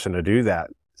that person to do that.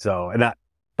 So, and that,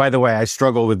 by the way, I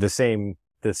struggle with the same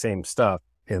stuff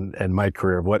in my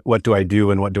career. What do I do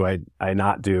and what do I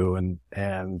not do?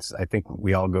 And I think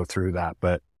we all go through that.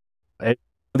 But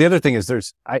the other thing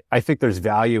is I think there's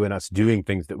value in us doing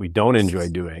things that we don't enjoy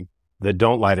doing, that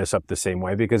don't light us up the same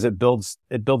way, because it builds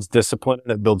discipline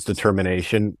and it builds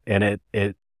determination, and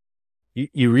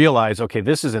you realize, okay,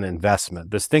 this is an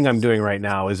investment. This thing I'm doing right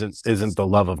now isn't the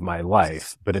love of my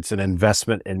life, but it's an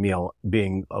investment in me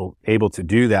being able to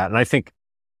do that. And I think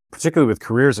particularly with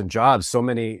careers and jobs, so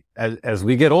many, as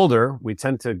we get older, we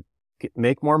tend to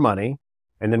make more money,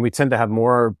 and then we tend to have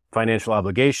more financial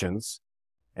obligations.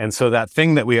 And so that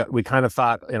thing that we kind of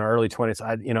thought in our early 20s,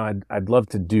 I'd love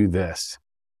to do this.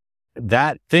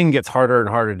 That thing gets harder and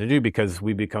harder to do because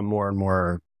we become more and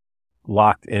more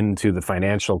locked into the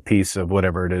financial piece of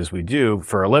whatever it is we do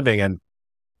for a living. And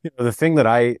the thing that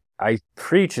I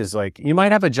preach is, you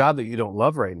might have a job that you don't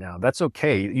love right now. That's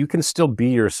okay. You can still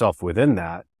be yourself within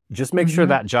that. Just make sure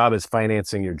that job is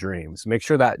financing your dreams. Make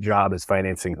sure that job is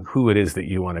financing who it is that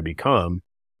you want to become.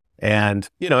 And,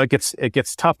 it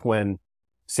gets tough when,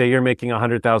 say, you're making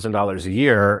 $100,000 a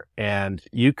year and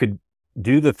you could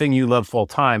do the thing you love full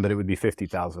time, but it would be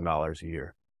 $50,000 a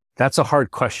year. That's a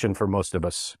hard question for most of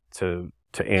us to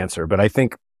answer. But I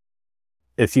think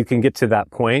if you can get to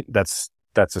that point, that's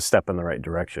a step in the right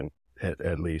direction,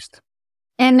 at least.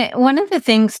 And one of the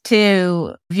things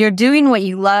too, if you're doing what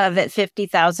you love at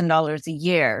 $50,000 a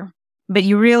year, but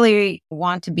you really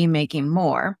want to be making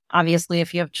more, obviously,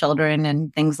 if you have children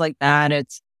and things like that,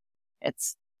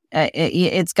 it's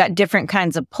it's got different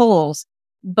kinds of pulls.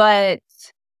 But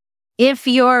if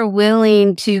you're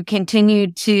willing to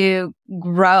continue to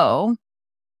grow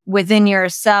within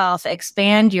yourself,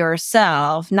 expand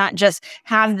yourself, not just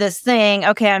have this thing,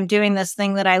 okay, I'm doing this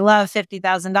thing that I love,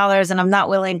 $50,000, and I'm not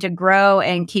willing to grow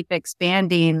and keep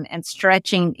expanding and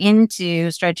stretching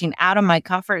out of my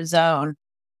comfort zone.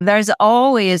 There's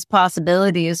always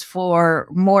possibilities for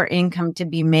more income to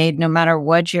be made no matter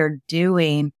what you're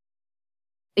doing.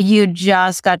 You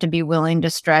just got to be willing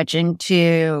to stretch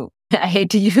into, I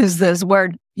hate to use this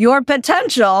word, your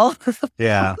potential.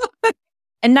 Yeah.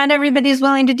 And not everybody's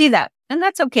willing to do that. And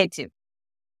that's okay too.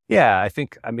 Yeah.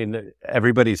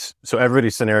 Everybody's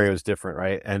scenario is different,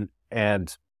 right?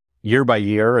 And year by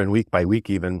year and week by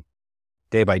week, even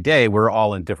day by day, we're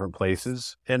all in different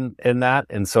places in that.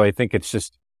 And so I think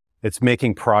it's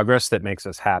making progress that makes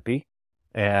us happy.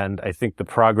 And I think the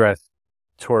progress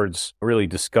towards really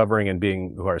discovering and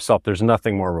being ourselves, there's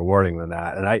nothing more rewarding than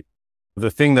that. And the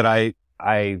thing that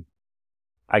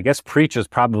I guess preach is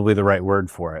probably the right word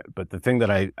for it. But the thing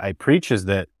that I preach is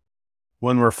that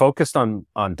when we're focused on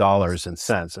dollars and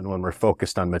cents, and when we're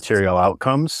focused on material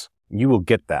outcomes, you will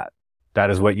get that. That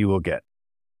is what you will get.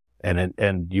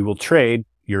 And you will trade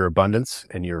your abundance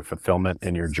and your fulfillment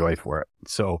and your joy for it.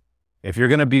 So if you're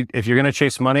going to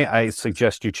chase money, I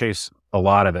suggest you chase a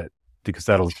lot of it, because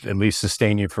that'll at least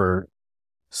sustain you for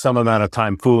some amount of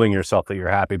time, fooling yourself that you're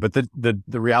happy. But the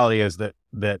reality is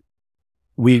that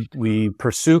we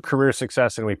pursue career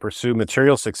success and we pursue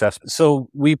material success. So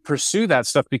we pursue that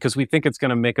stuff because we think it's going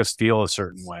to make us feel a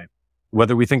certain way,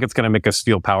 whether we think it's going to make us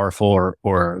feel powerful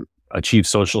or achieve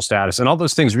social status. And all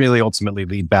those things really ultimately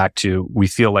lead back to, we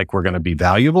feel like we're going to be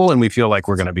valuable and we feel like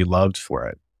we're going to be loved for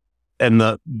it. And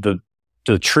the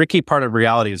tricky part of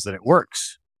reality is that it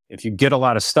works. If you get a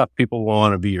lot of stuff, people will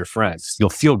want to be your friends. You'll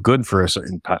feel good for a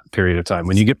certain period of time.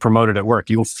 When you get promoted at work,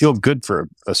 you'll feel good for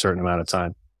a certain amount of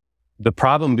time. The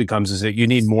problem is that you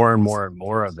need more and more and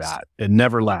more of that. It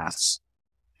never lasts.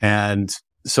 And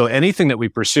so anything that we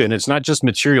pursue, and it's not just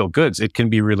material goods, it can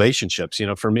be relationships.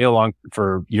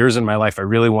 For years in my life, I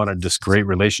really wanted this great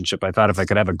relationship. I thought if I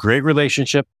could have a great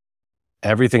relationship,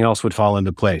 everything else would fall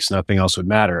into place. Nothing else would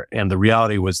matter. And the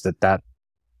reality was that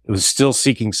it was still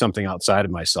seeking something outside of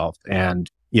myself. And,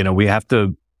 we have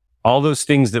to, all those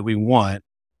things that we want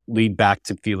lead back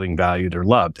to feeling valued or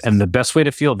loved. And the best way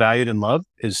to feel valued and loved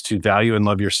is to value and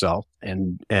love yourself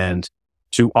and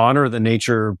to honor the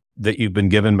nature that you've been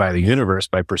given by the universe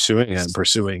by pursuing it and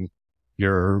pursuing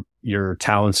your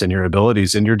talents and your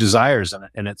abilities and your desires.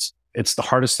 And it's the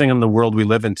hardest thing in the world we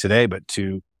live in today, but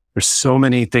there's so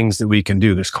many things that we can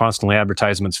do. There's constantly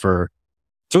advertisements for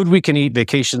food we can eat,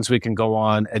 vacations we can go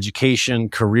on, education,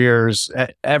 careers,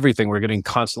 everything. We're getting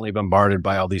constantly bombarded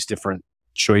by all these different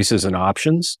choices and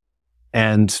options.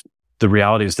 And the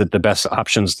reality is that the best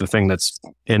option is the thing that's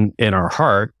in our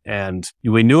heart. And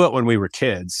we knew it when we were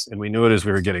kids, and we knew it as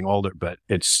we were getting older, but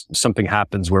it's something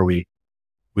happens where we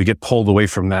get pulled away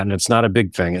from that. And it's not a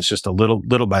big thing. It's just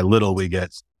little by little, we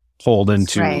get pulled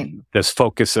into this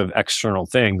focus of external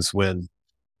things, when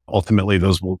ultimately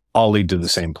those will all lead to the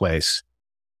same place.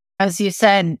 As you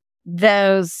said,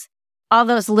 all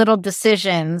those little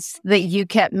decisions that you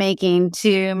kept making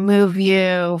to move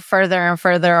you further and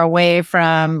further away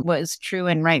from what is true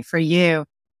and right for you,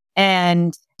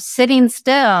 and sitting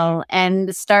still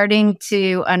and starting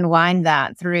to unwind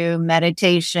that through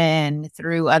meditation,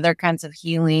 through other kinds of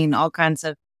healing, all kinds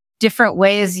of different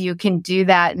ways you can do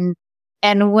that.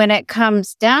 And when it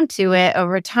comes down to it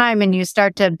over time and you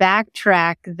start to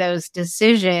backtrack those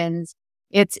decisions,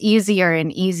 it's easier and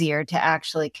easier to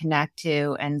actually connect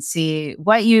to and see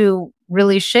what you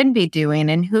really should be doing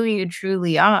and who you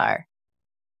truly are.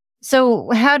 So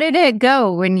how did it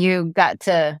go when you got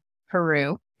to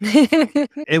Peru?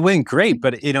 It went great,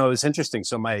 but it was interesting.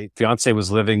 So my fiance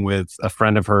was living with a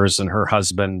friend of hers and her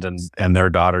husband and their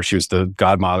daughter. She was the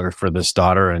godmother for this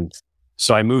daughter. And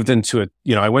so I moved into it.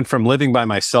 I went from living by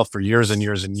myself for years and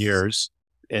years and years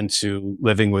into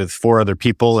living with 4 other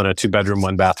people in a 2-bedroom,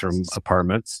 1-bathroom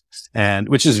apartment, and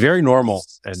which is very normal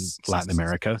in Latin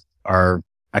America. Our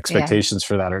expectations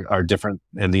for that are different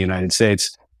in the United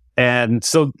States. And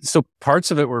so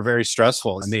parts of it were very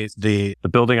stressful. And the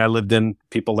building I lived in,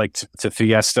 people liked to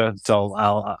fiesta till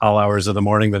all hours of the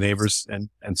morning, the neighbors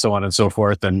and so on and so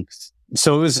forth. And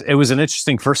so it was an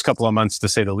interesting first couple of months, to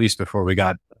say the least, before we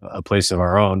got a place of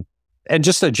our own, and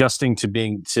just adjusting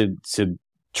to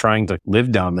trying to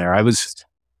live down there. I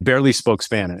barely spoke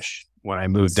Spanish when I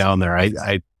moved down there.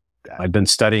 I'd been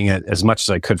studying it as much as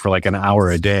I could for like an hour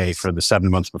a day for the 7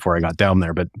 months before I got down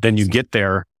there. But then you get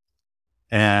there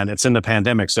and it's in the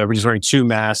pandemic. So everybody's wearing 2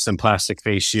 masks and plastic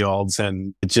face shields.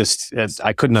 And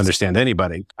I couldn't understand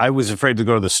anybody. I was afraid to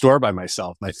go to the store by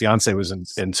myself. My fiance was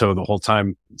in tow the whole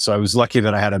time. So I was lucky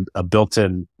that I had a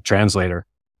built-in translator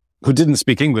who didn't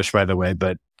speak English, by the way,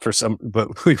 but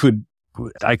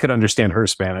I could understand her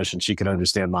Spanish and she could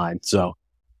understand mine. So,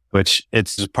 which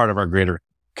it's just part of our greater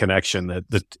connection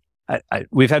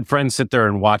we've had friends sit there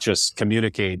and watch us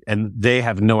communicate and they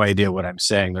have no idea what I'm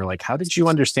saying. They're like, how did you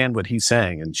understand what he's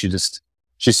saying? And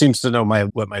she seems to know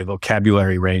what my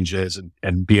vocabulary range is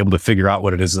and be able to figure out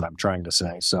what it is that I'm trying to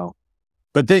say. So,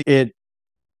 but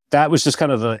that was just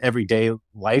kind of the everyday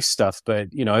life stuff. But,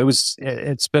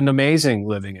 it's been amazing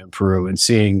living in Peru and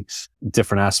seeing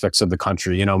different aspects of the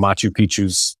country. Machu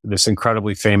Picchu's this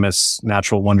incredibly famous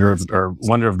natural wonder of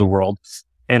the world.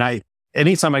 And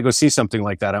anytime I go see something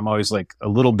like that, I'm always like a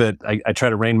little bit, I try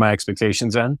to rein my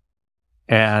expectations in.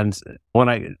 And when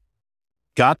I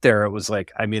got there, it was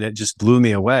like, it just blew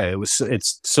me away.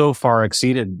 It's so far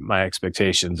exceeded my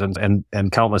expectations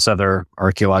and countless other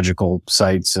archaeological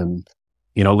sites. And,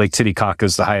 Lake Titicaca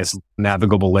is the highest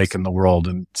navigable lake in the world.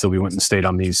 And so we went and stayed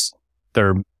on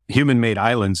they're human-made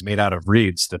islands made out of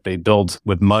reeds that they build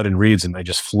with mud and reeds, and they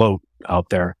just float out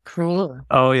there. Cool.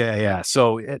 Oh yeah.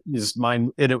 So it's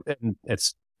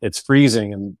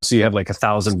freezing, and so you have like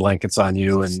 1,000 blankets on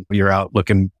you, and you're out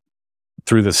looking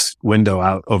through this window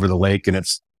out over the lake, and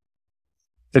it's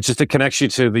just, it connects you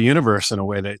to the universe in a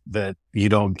way that you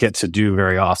don't get to do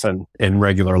very often in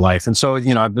regular life. And so,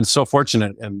 I've been so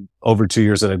fortunate, and over 2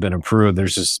 years that I've been in Peru,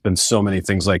 there's just been so many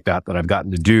things like that I've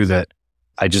gotten to do that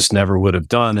I just never would have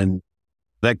done. And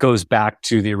that goes back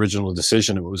to the original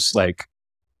decision. It was like,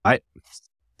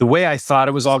 the way I thought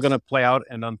it was all going to play out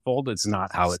and unfold, it's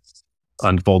not how it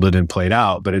unfolded and played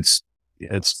out, but it's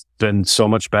been so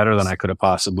much better than I could have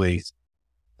possibly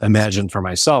imagined for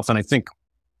myself. And I think,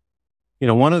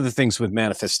 one of the things with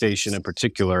manifestation in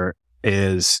particular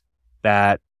is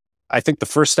that I think the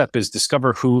first step is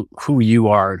discover who you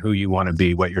are and who you want to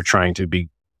be, what you're trying to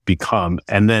become.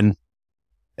 And then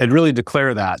really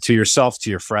declare that to yourself,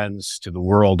 to your friends, to the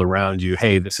world around you.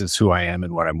 Hey, this is who I am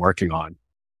and what I'm working on.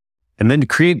 And then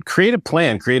create a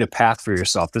plan, create a path for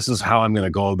yourself. This is how I'm going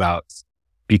to go about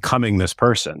becoming this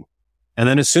person. And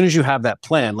then as soon as you have that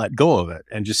plan, let go of it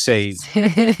and just say,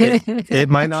 it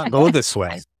might not go this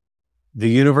way. The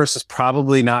universe is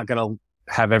probably not going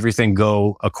to have everything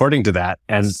go according to that.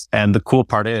 And the cool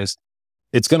part is,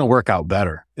 it's going to work out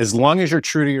better. As long as you're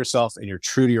true to yourself and you're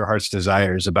true to your heart's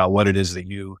desires about what it is that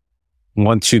you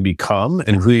want to become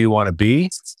and who you want to be,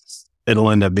 it'll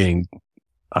end up being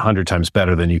 100 times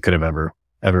better than you could have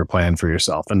ever planned for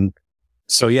yourself. And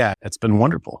so, yeah, it's been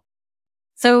wonderful.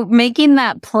 So making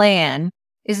that plan,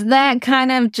 is that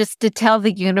kind of just to tell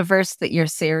the universe that you're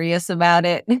serious about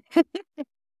it?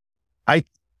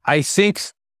 I think,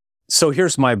 so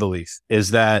here's my belief,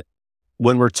 is that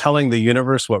when we're telling the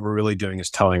universe, what we're really doing is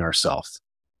telling ourselves.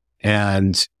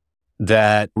 And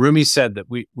that Rumi said that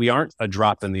we aren't a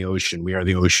drop in the ocean. We are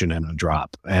the ocean in a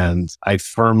drop. And I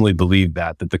firmly believe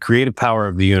that the creative power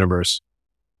of the universe,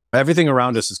 everything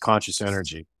around us is conscious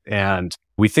energy. And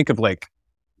we think of like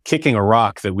kicking a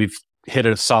rock that we've hit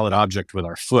a solid object with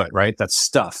our foot, right? That's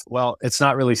stuff. Well, it's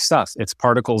not really stuff. It's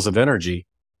particles of energy,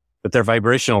 but their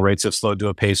vibrational rates have slowed to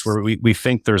a pace where we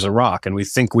think there's a rock and we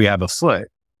think we have a foot.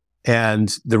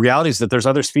 And the reality is that there's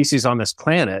other species on this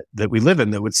planet that we live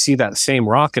in that would see that same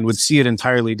rock and would see it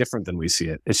entirely different than we see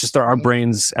it. It's just our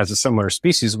brains, as a similar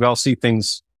species, we all see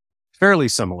things fairly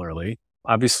similarly.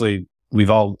 Obviously, we've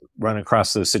all run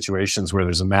across those situations where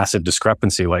there's a massive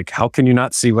discrepancy. Like, how can you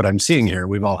not see what I'm seeing here?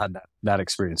 We've all had that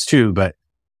experience too. But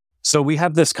so we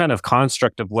have this kind of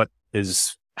construct of what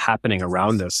is happening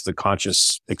around us, the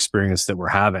conscious experience that we're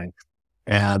having.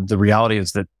 And the reality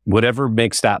is that whatever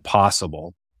makes that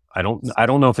possible, I don't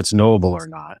know if it's knowable or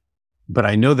not, but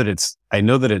I know that it's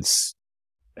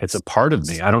a part of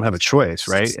me. I don't have a choice,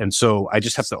 right? And so I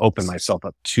just have to open myself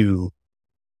up to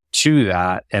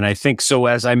that. And I think so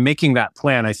as I'm making that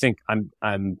plan, I think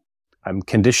I'm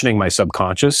conditioning my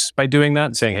subconscious by doing that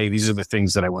and saying, hey, these are the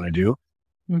things that I want to do.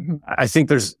 Mm-hmm. I think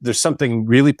there's something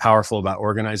really powerful about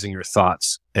organizing your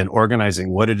thoughts and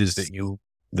organizing what it is that you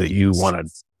want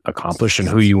to accomplish and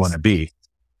who you want to be.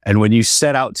 And when you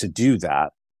set out to do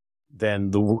that,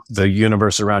 then the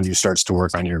universe around you starts to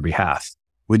work on your behalf.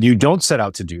 When you don't set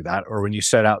out to do that, or when you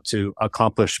set out to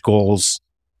accomplish goals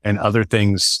and other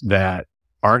things that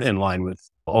aren't in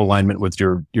alignment with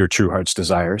your true heart's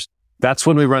desires, that's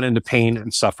when we run into pain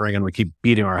and suffering and we keep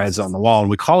beating our heads on the wall. And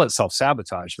we call it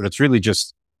self-sabotage, but it's really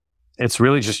just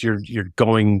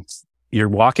you're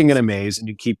walking in a maze and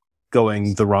you keep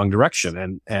going the wrong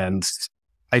direction. And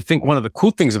I think one of the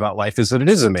cool things about life is that it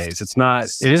is a maze.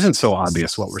 It isn't so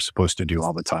obvious what we're supposed to do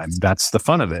all the time. That's the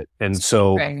fun of it. And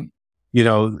so, Right.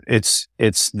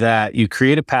 it's that you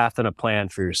create a path and a plan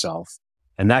for yourself.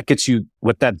 And that gets you,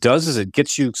 what that does is it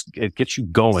gets you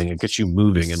going, it gets you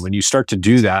moving. And when you start to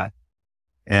do that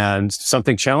and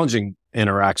something challenging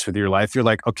interacts with your life, you're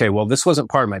like, okay, well, this wasn't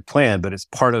part of my plan, but it's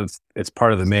part of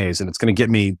the maze, and it's going to get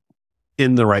me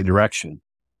in the right direction.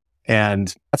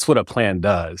 And that's what a plan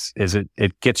does, is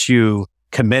it gets you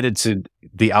committed to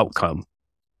the outcome.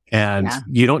 And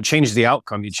you don't change the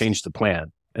outcome, you change the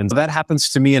plan. And so that happens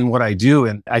to me in what I do.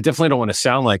 And I definitely don't want to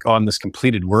sound like, oh, I'm this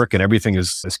completed work and everything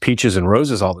is peaches and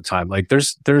roses all the time. Like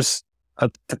there's a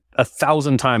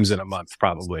 1,000 times in a month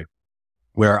probably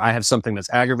where I have something that's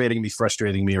aggravating me,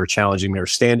 frustrating me, or challenging me, or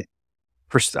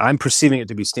I'm perceiving it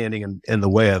to be standing in the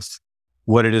way of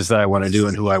what it is that I want to do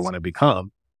and who I want to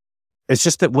become. It's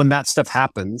just that when that stuff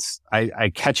happens,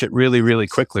 I catch it really, really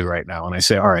quickly right now. And I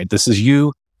say, all right, this is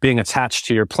you being attached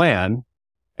to your plan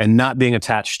and not being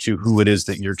attached to who it is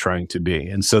that you're trying to be.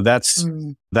 And so that's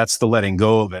the letting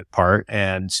go of it part.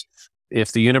 And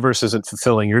if the universe isn't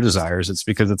fulfilling your desires, it's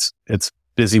because it's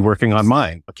busy working on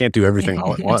mine. I can't do everything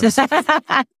all at once.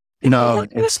 No,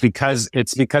 it's because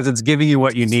it's giving you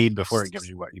what you need before it gives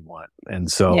you what you want.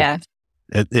 And so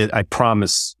I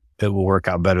promise it will work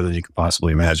out better than you could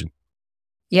possibly imagine.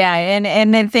 Yeah.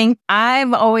 And I think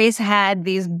I've always had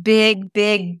these big,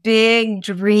 big, big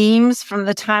dreams from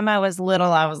the time I was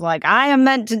little. I was like, I am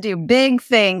meant to do big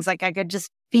things. Like I could just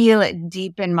feel it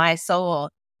deep in my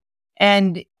soul.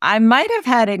 And I might have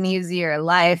had an easier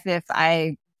life if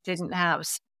I didn't have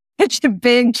such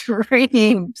big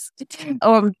dreams.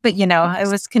 But it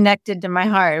was connected to my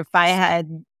heart.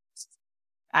 I'd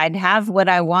have what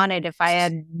I wanted if I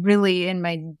had really in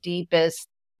my deepest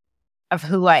of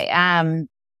who I am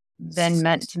been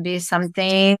meant to be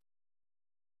something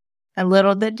a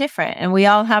little bit different. And we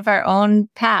all have our own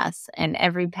paths, and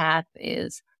every path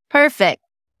is perfect.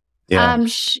 Yeah.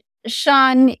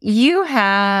 Shaun, you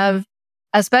have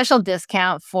a special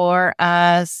discount for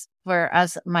us,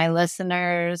 my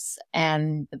listeners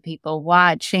and the people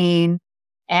watching.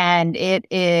 And it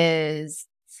is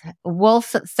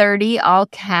Wolf30, all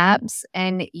caps,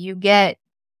 and you get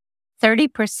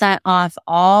 30% off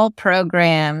all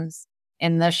programs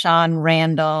in the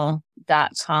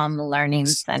ShaunRandall.com Learning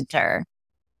Center.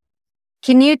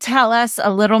 Can you tell us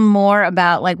a little more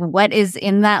about what is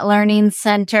in that learning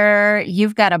center?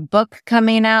 You've got a book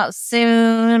coming out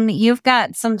soon. You've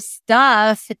got some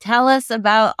stuff. Tell us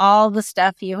about all the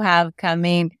stuff you have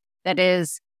coming that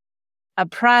is a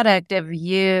product of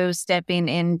you stepping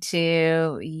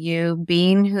into you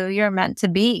being who you're meant to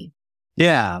be.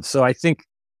 Yeah. So I think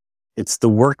it's the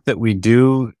work that we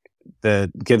do that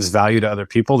gives value to other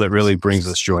people that really brings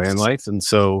us joy in life. And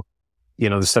so,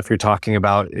 the stuff you're talking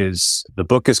about the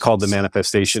book is called The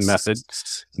Manifestation Method.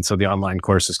 And so the online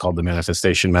course is called The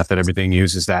Manifestation Method. Everything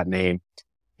uses that name.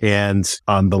 And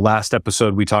on the last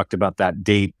episode, we talked about that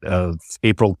date of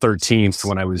April 13th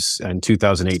when I was in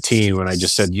 2018, when I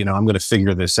just said, I'm going to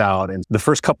figure this out. And the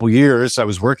first couple years I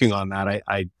was working on that,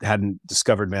 I hadn't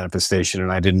discovered manifestation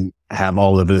and I didn't have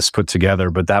all of this put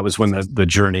together. But that was when the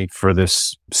journey for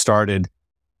this started.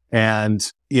 And,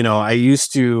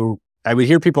 I would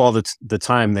hear people all the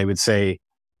time, they would say,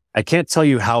 I can't tell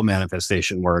you how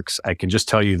manifestation works. I can just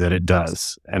tell you that it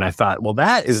does. And I thought, well,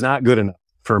 that is not good enough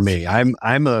for me. I'm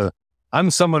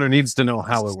someone who needs to know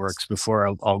how it works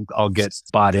before I'll get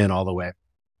bought in all the way.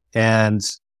 And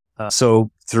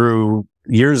so through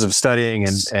years of studying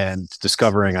and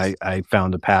discovering, I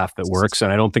found a path that works.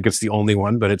 And I don't think it's the only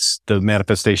one, but the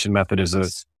manifestation method is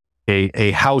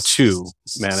a how to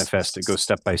manifest. It goes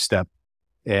step by step.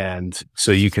 And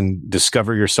so you can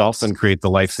discover yourself and create the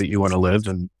life that you want to live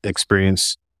and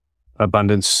experience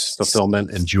abundance, fulfillment,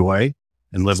 and joy,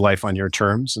 and live life on your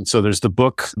terms. And so there's the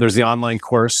book, there's the online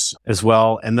course as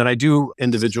well. And then I do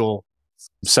individual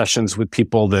sessions with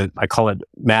people that I call it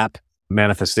MAP,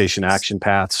 Manifestation Action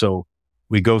Path. So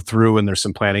we go through and there's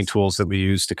some planning tools that we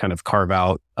use to kind of carve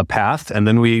out a path. And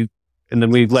then we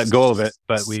let go of it,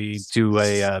 but we do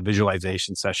a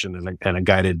visualization session and a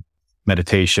guided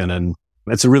meditation. And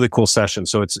it's a really cool session.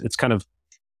 So it's kind of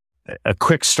a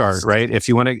quick start, right? If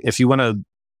you want to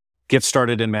get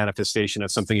started in manifestation,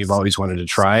 it's something you've always wanted to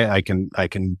try, I can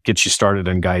get you started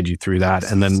and guide you through that.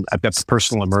 And then I've got the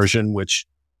personal immersion, which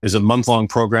is a month-long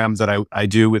program that I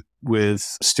do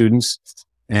with students.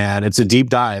 And it's a deep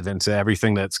dive into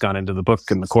everything that's gone into the book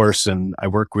and the course. And I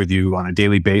work with you on a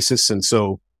daily basis. And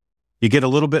so you get a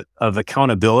little bit of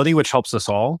accountability, which helps us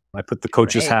all. I put the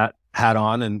coach's hat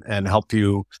on and help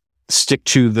you stick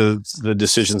to the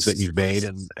decisions that you've made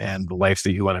and the life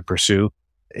that you want to pursue.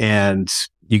 And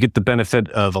you get the benefit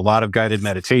of a lot of guided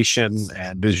meditation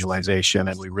and visualization.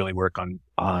 And we really work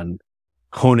on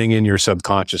honing in your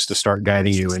subconscious to start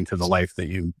guiding you into the life that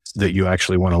you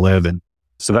actually want to live. And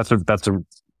so that's a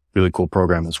really cool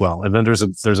program as well. And then there's a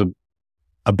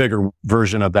bigger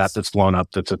version of that that's blown up.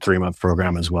 That's a 3-month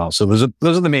program as well. So those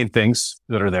are the main things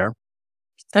that are there.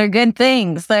 They're good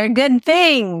things. They're good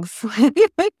things.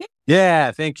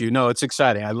 Yeah. Thank you. No, it's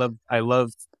exciting. I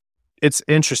love, it's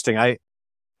interesting.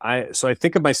 So I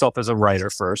think of myself as a writer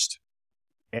first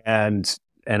and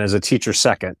as a teacher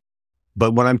second.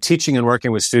 But when I'm teaching and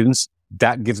working with students,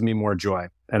 that gives me more joy.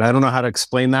 And I don't know how to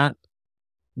explain that.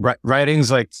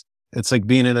 Writing's it's like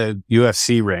being in a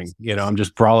UFC ring. I'm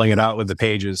just brawling it out with the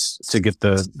pages to get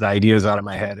the ideas out of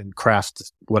my head and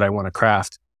craft what I want to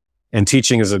craft. And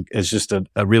teaching is just a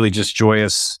really just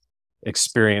joyous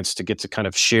experience to get to kind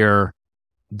of share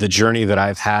the journey that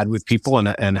I've had with people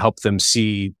and help them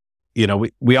see,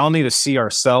 we all need to see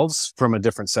ourselves from a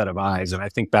different set of eyes. And I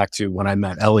think back to when I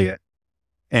met Elliot,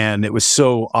 and it was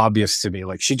so obvious to me,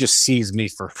 like she just sees me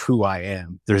for who I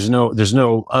am. There's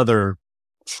no other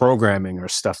programming or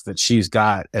stuff that she's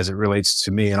got as it relates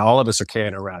to me. And all of us are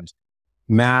carrying around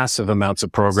massive amounts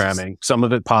of programming, some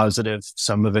of it positive,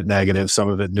 some of it negative, some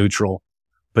of it neutral.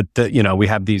 But we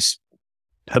have these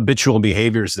habitual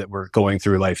behaviors that we're going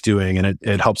through life doing. And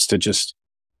it helps to just,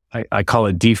 I call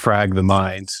it defrag the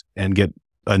mind and get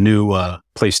a new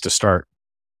place to start.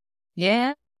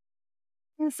 Yeah.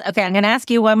 Okay, I'm going to ask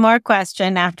you one more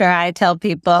question after I tell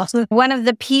people. One of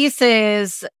the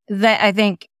pieces that I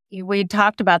think we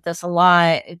talked about this a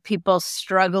lot, people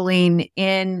struggling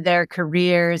in their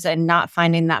careers and not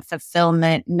finding that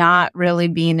fulfillment, not really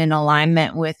being in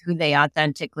alignment with who they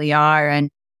authentically are. And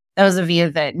those of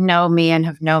you that know me and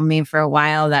have known me for a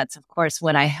while, that's of course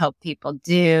what I help people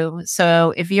do.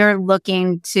 So if you're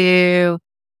looking to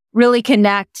really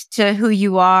connect to who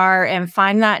you are and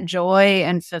find that joy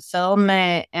and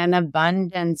fulfillment and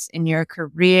abundance in your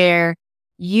career,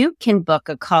 you can book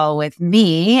a call with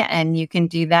me, and you can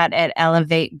do that at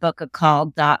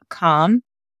elevatebookacall.com.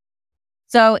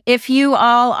 So if you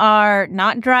all are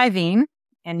not driving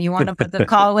and you want to book a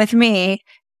call with me,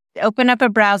 open up a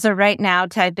browser right now,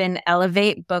 type in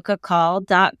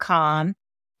elevatebookacall.com.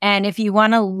 And if you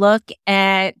want to look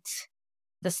at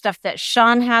the stuff that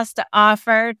Shaun has to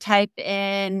offer, type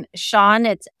in Shaun,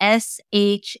 it's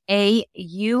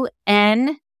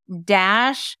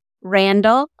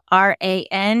SHAUN-Randall,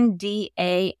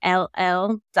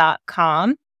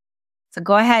 RANDALL.com. So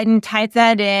go ahead and type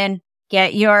that in,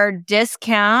 get your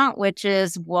discount, which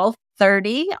is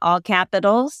Wolf30, all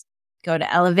capitals. Go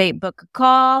to Elevate, book a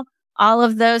call, all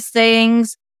of those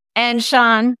things. And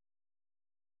Shaun,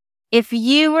 if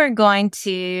you were going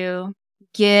to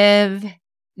give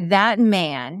that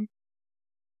man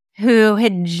who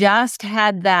had just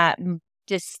had that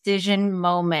decision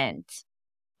moment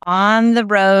on the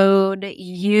road,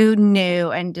 you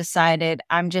knew and decided,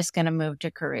 I'm just going to move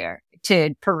to Peru.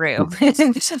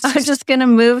 I'm just going to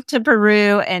move to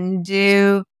Peru and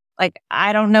do,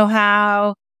 I don't know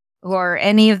how or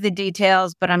any of the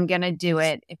details, but I'm going to do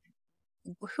it.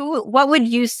 What would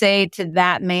you say to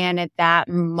that man at that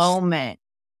moment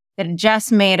that had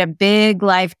just made a big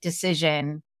life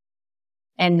decision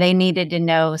and they needed to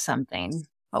know something?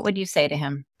 What would you say to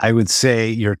him? I would say,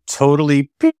 you're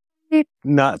totally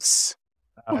nuts.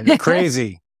 You're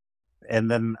crazy. And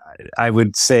then I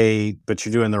would say, but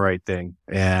you're doing the right thing.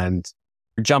 And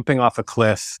you're jumping off a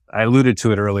cliff. I alluded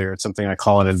to it earlier. It's something I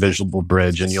call an invisible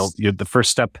bridge. And the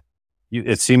first step,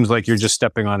 it seems like you're just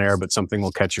stepping on air, but something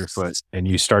will catch your foot and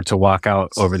you start to walk out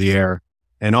over the air.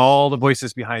 And all the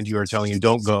voices behind you are telling you,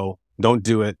 don't go, don't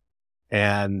do it.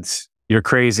 And you're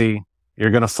crazy.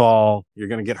 You're going to fall. You're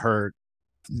going to get hurt.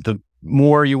 The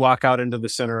more you walk out into the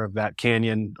center of that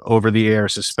canyon over the air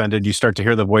suspended, you start to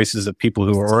hear the voices of people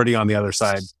who are already on the other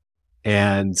side,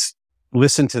 and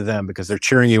listen to them because they're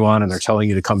cheering you on and they're telling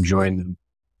you to come join them.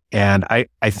 And I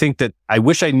think that I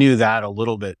wish I knew that a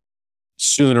little bit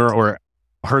sooner or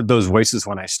heard those voices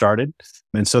when I started.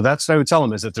 And so that's what I would tell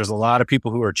them, is that there's a lot of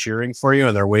people who are cheering for you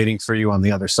and they're waiting for you on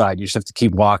the other side. You just have to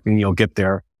keep walking. You'll get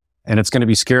there. And it's going to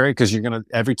be scary because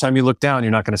every time you look down,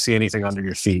 you're not going to see anything under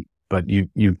your feet, but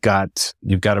you've got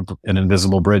an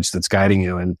invisible bridge that's guiding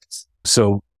you. And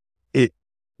so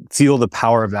feel the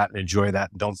power of that and enjoy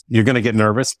that. You're going to get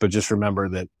nervous, but just remember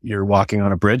that you're walking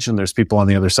on a bridge and there's people on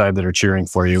the other side that are cheering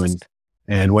for you.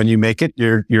 And when you make it,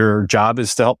 your job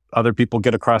is to help other people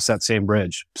get across that same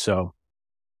bridge. So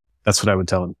that's what I would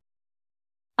tell them.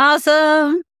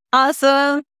 Awesome.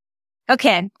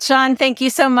 Okay. Shaun, thank you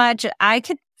so much. I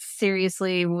could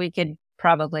seriously, we could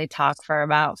probably talk for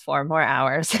about 4 more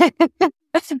hours.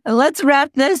 Let's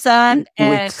wrap this on.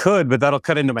 We could, but that'll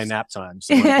cut into my nap time.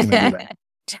 So we're not gonna do that.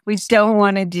 We don't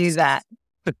want to do that.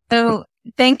 So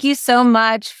thank you so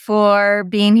much for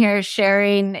being here,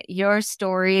 sharing your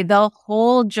story, the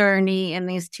whole journey in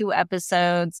these 2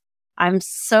 episodes. I'm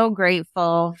so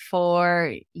grateful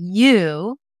for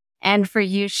you and for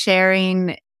you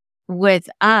sharing with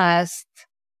us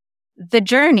the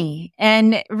journey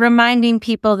and reminding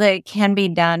people that it can be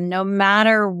done. No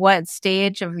matter what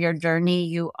stage of your journey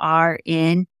you are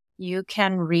in, you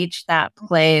can reach that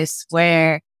place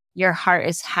where your heart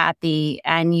is happy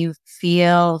and you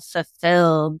feel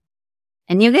fulfilled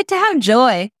and you get to have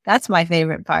joy. That's my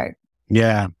favorite part.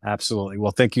 Yeah, absolutely.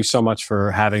 Well, thank you so much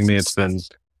for having me. It's been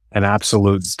an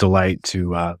absolute delight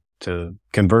to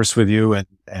converse with you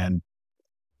and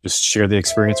just share the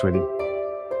experience with you.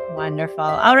 Wonderful.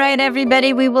 All right,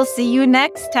 everybody, we will see you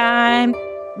next time.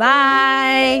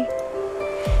 Bye.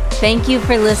 Thank you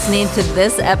for listening to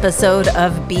this episode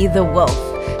of Be the Wolf.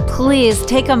 Please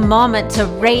take a moment to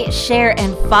rate, share,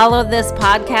 and follow this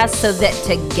podcast so that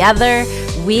together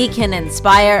we can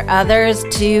inspire others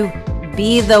to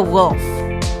be the wolf.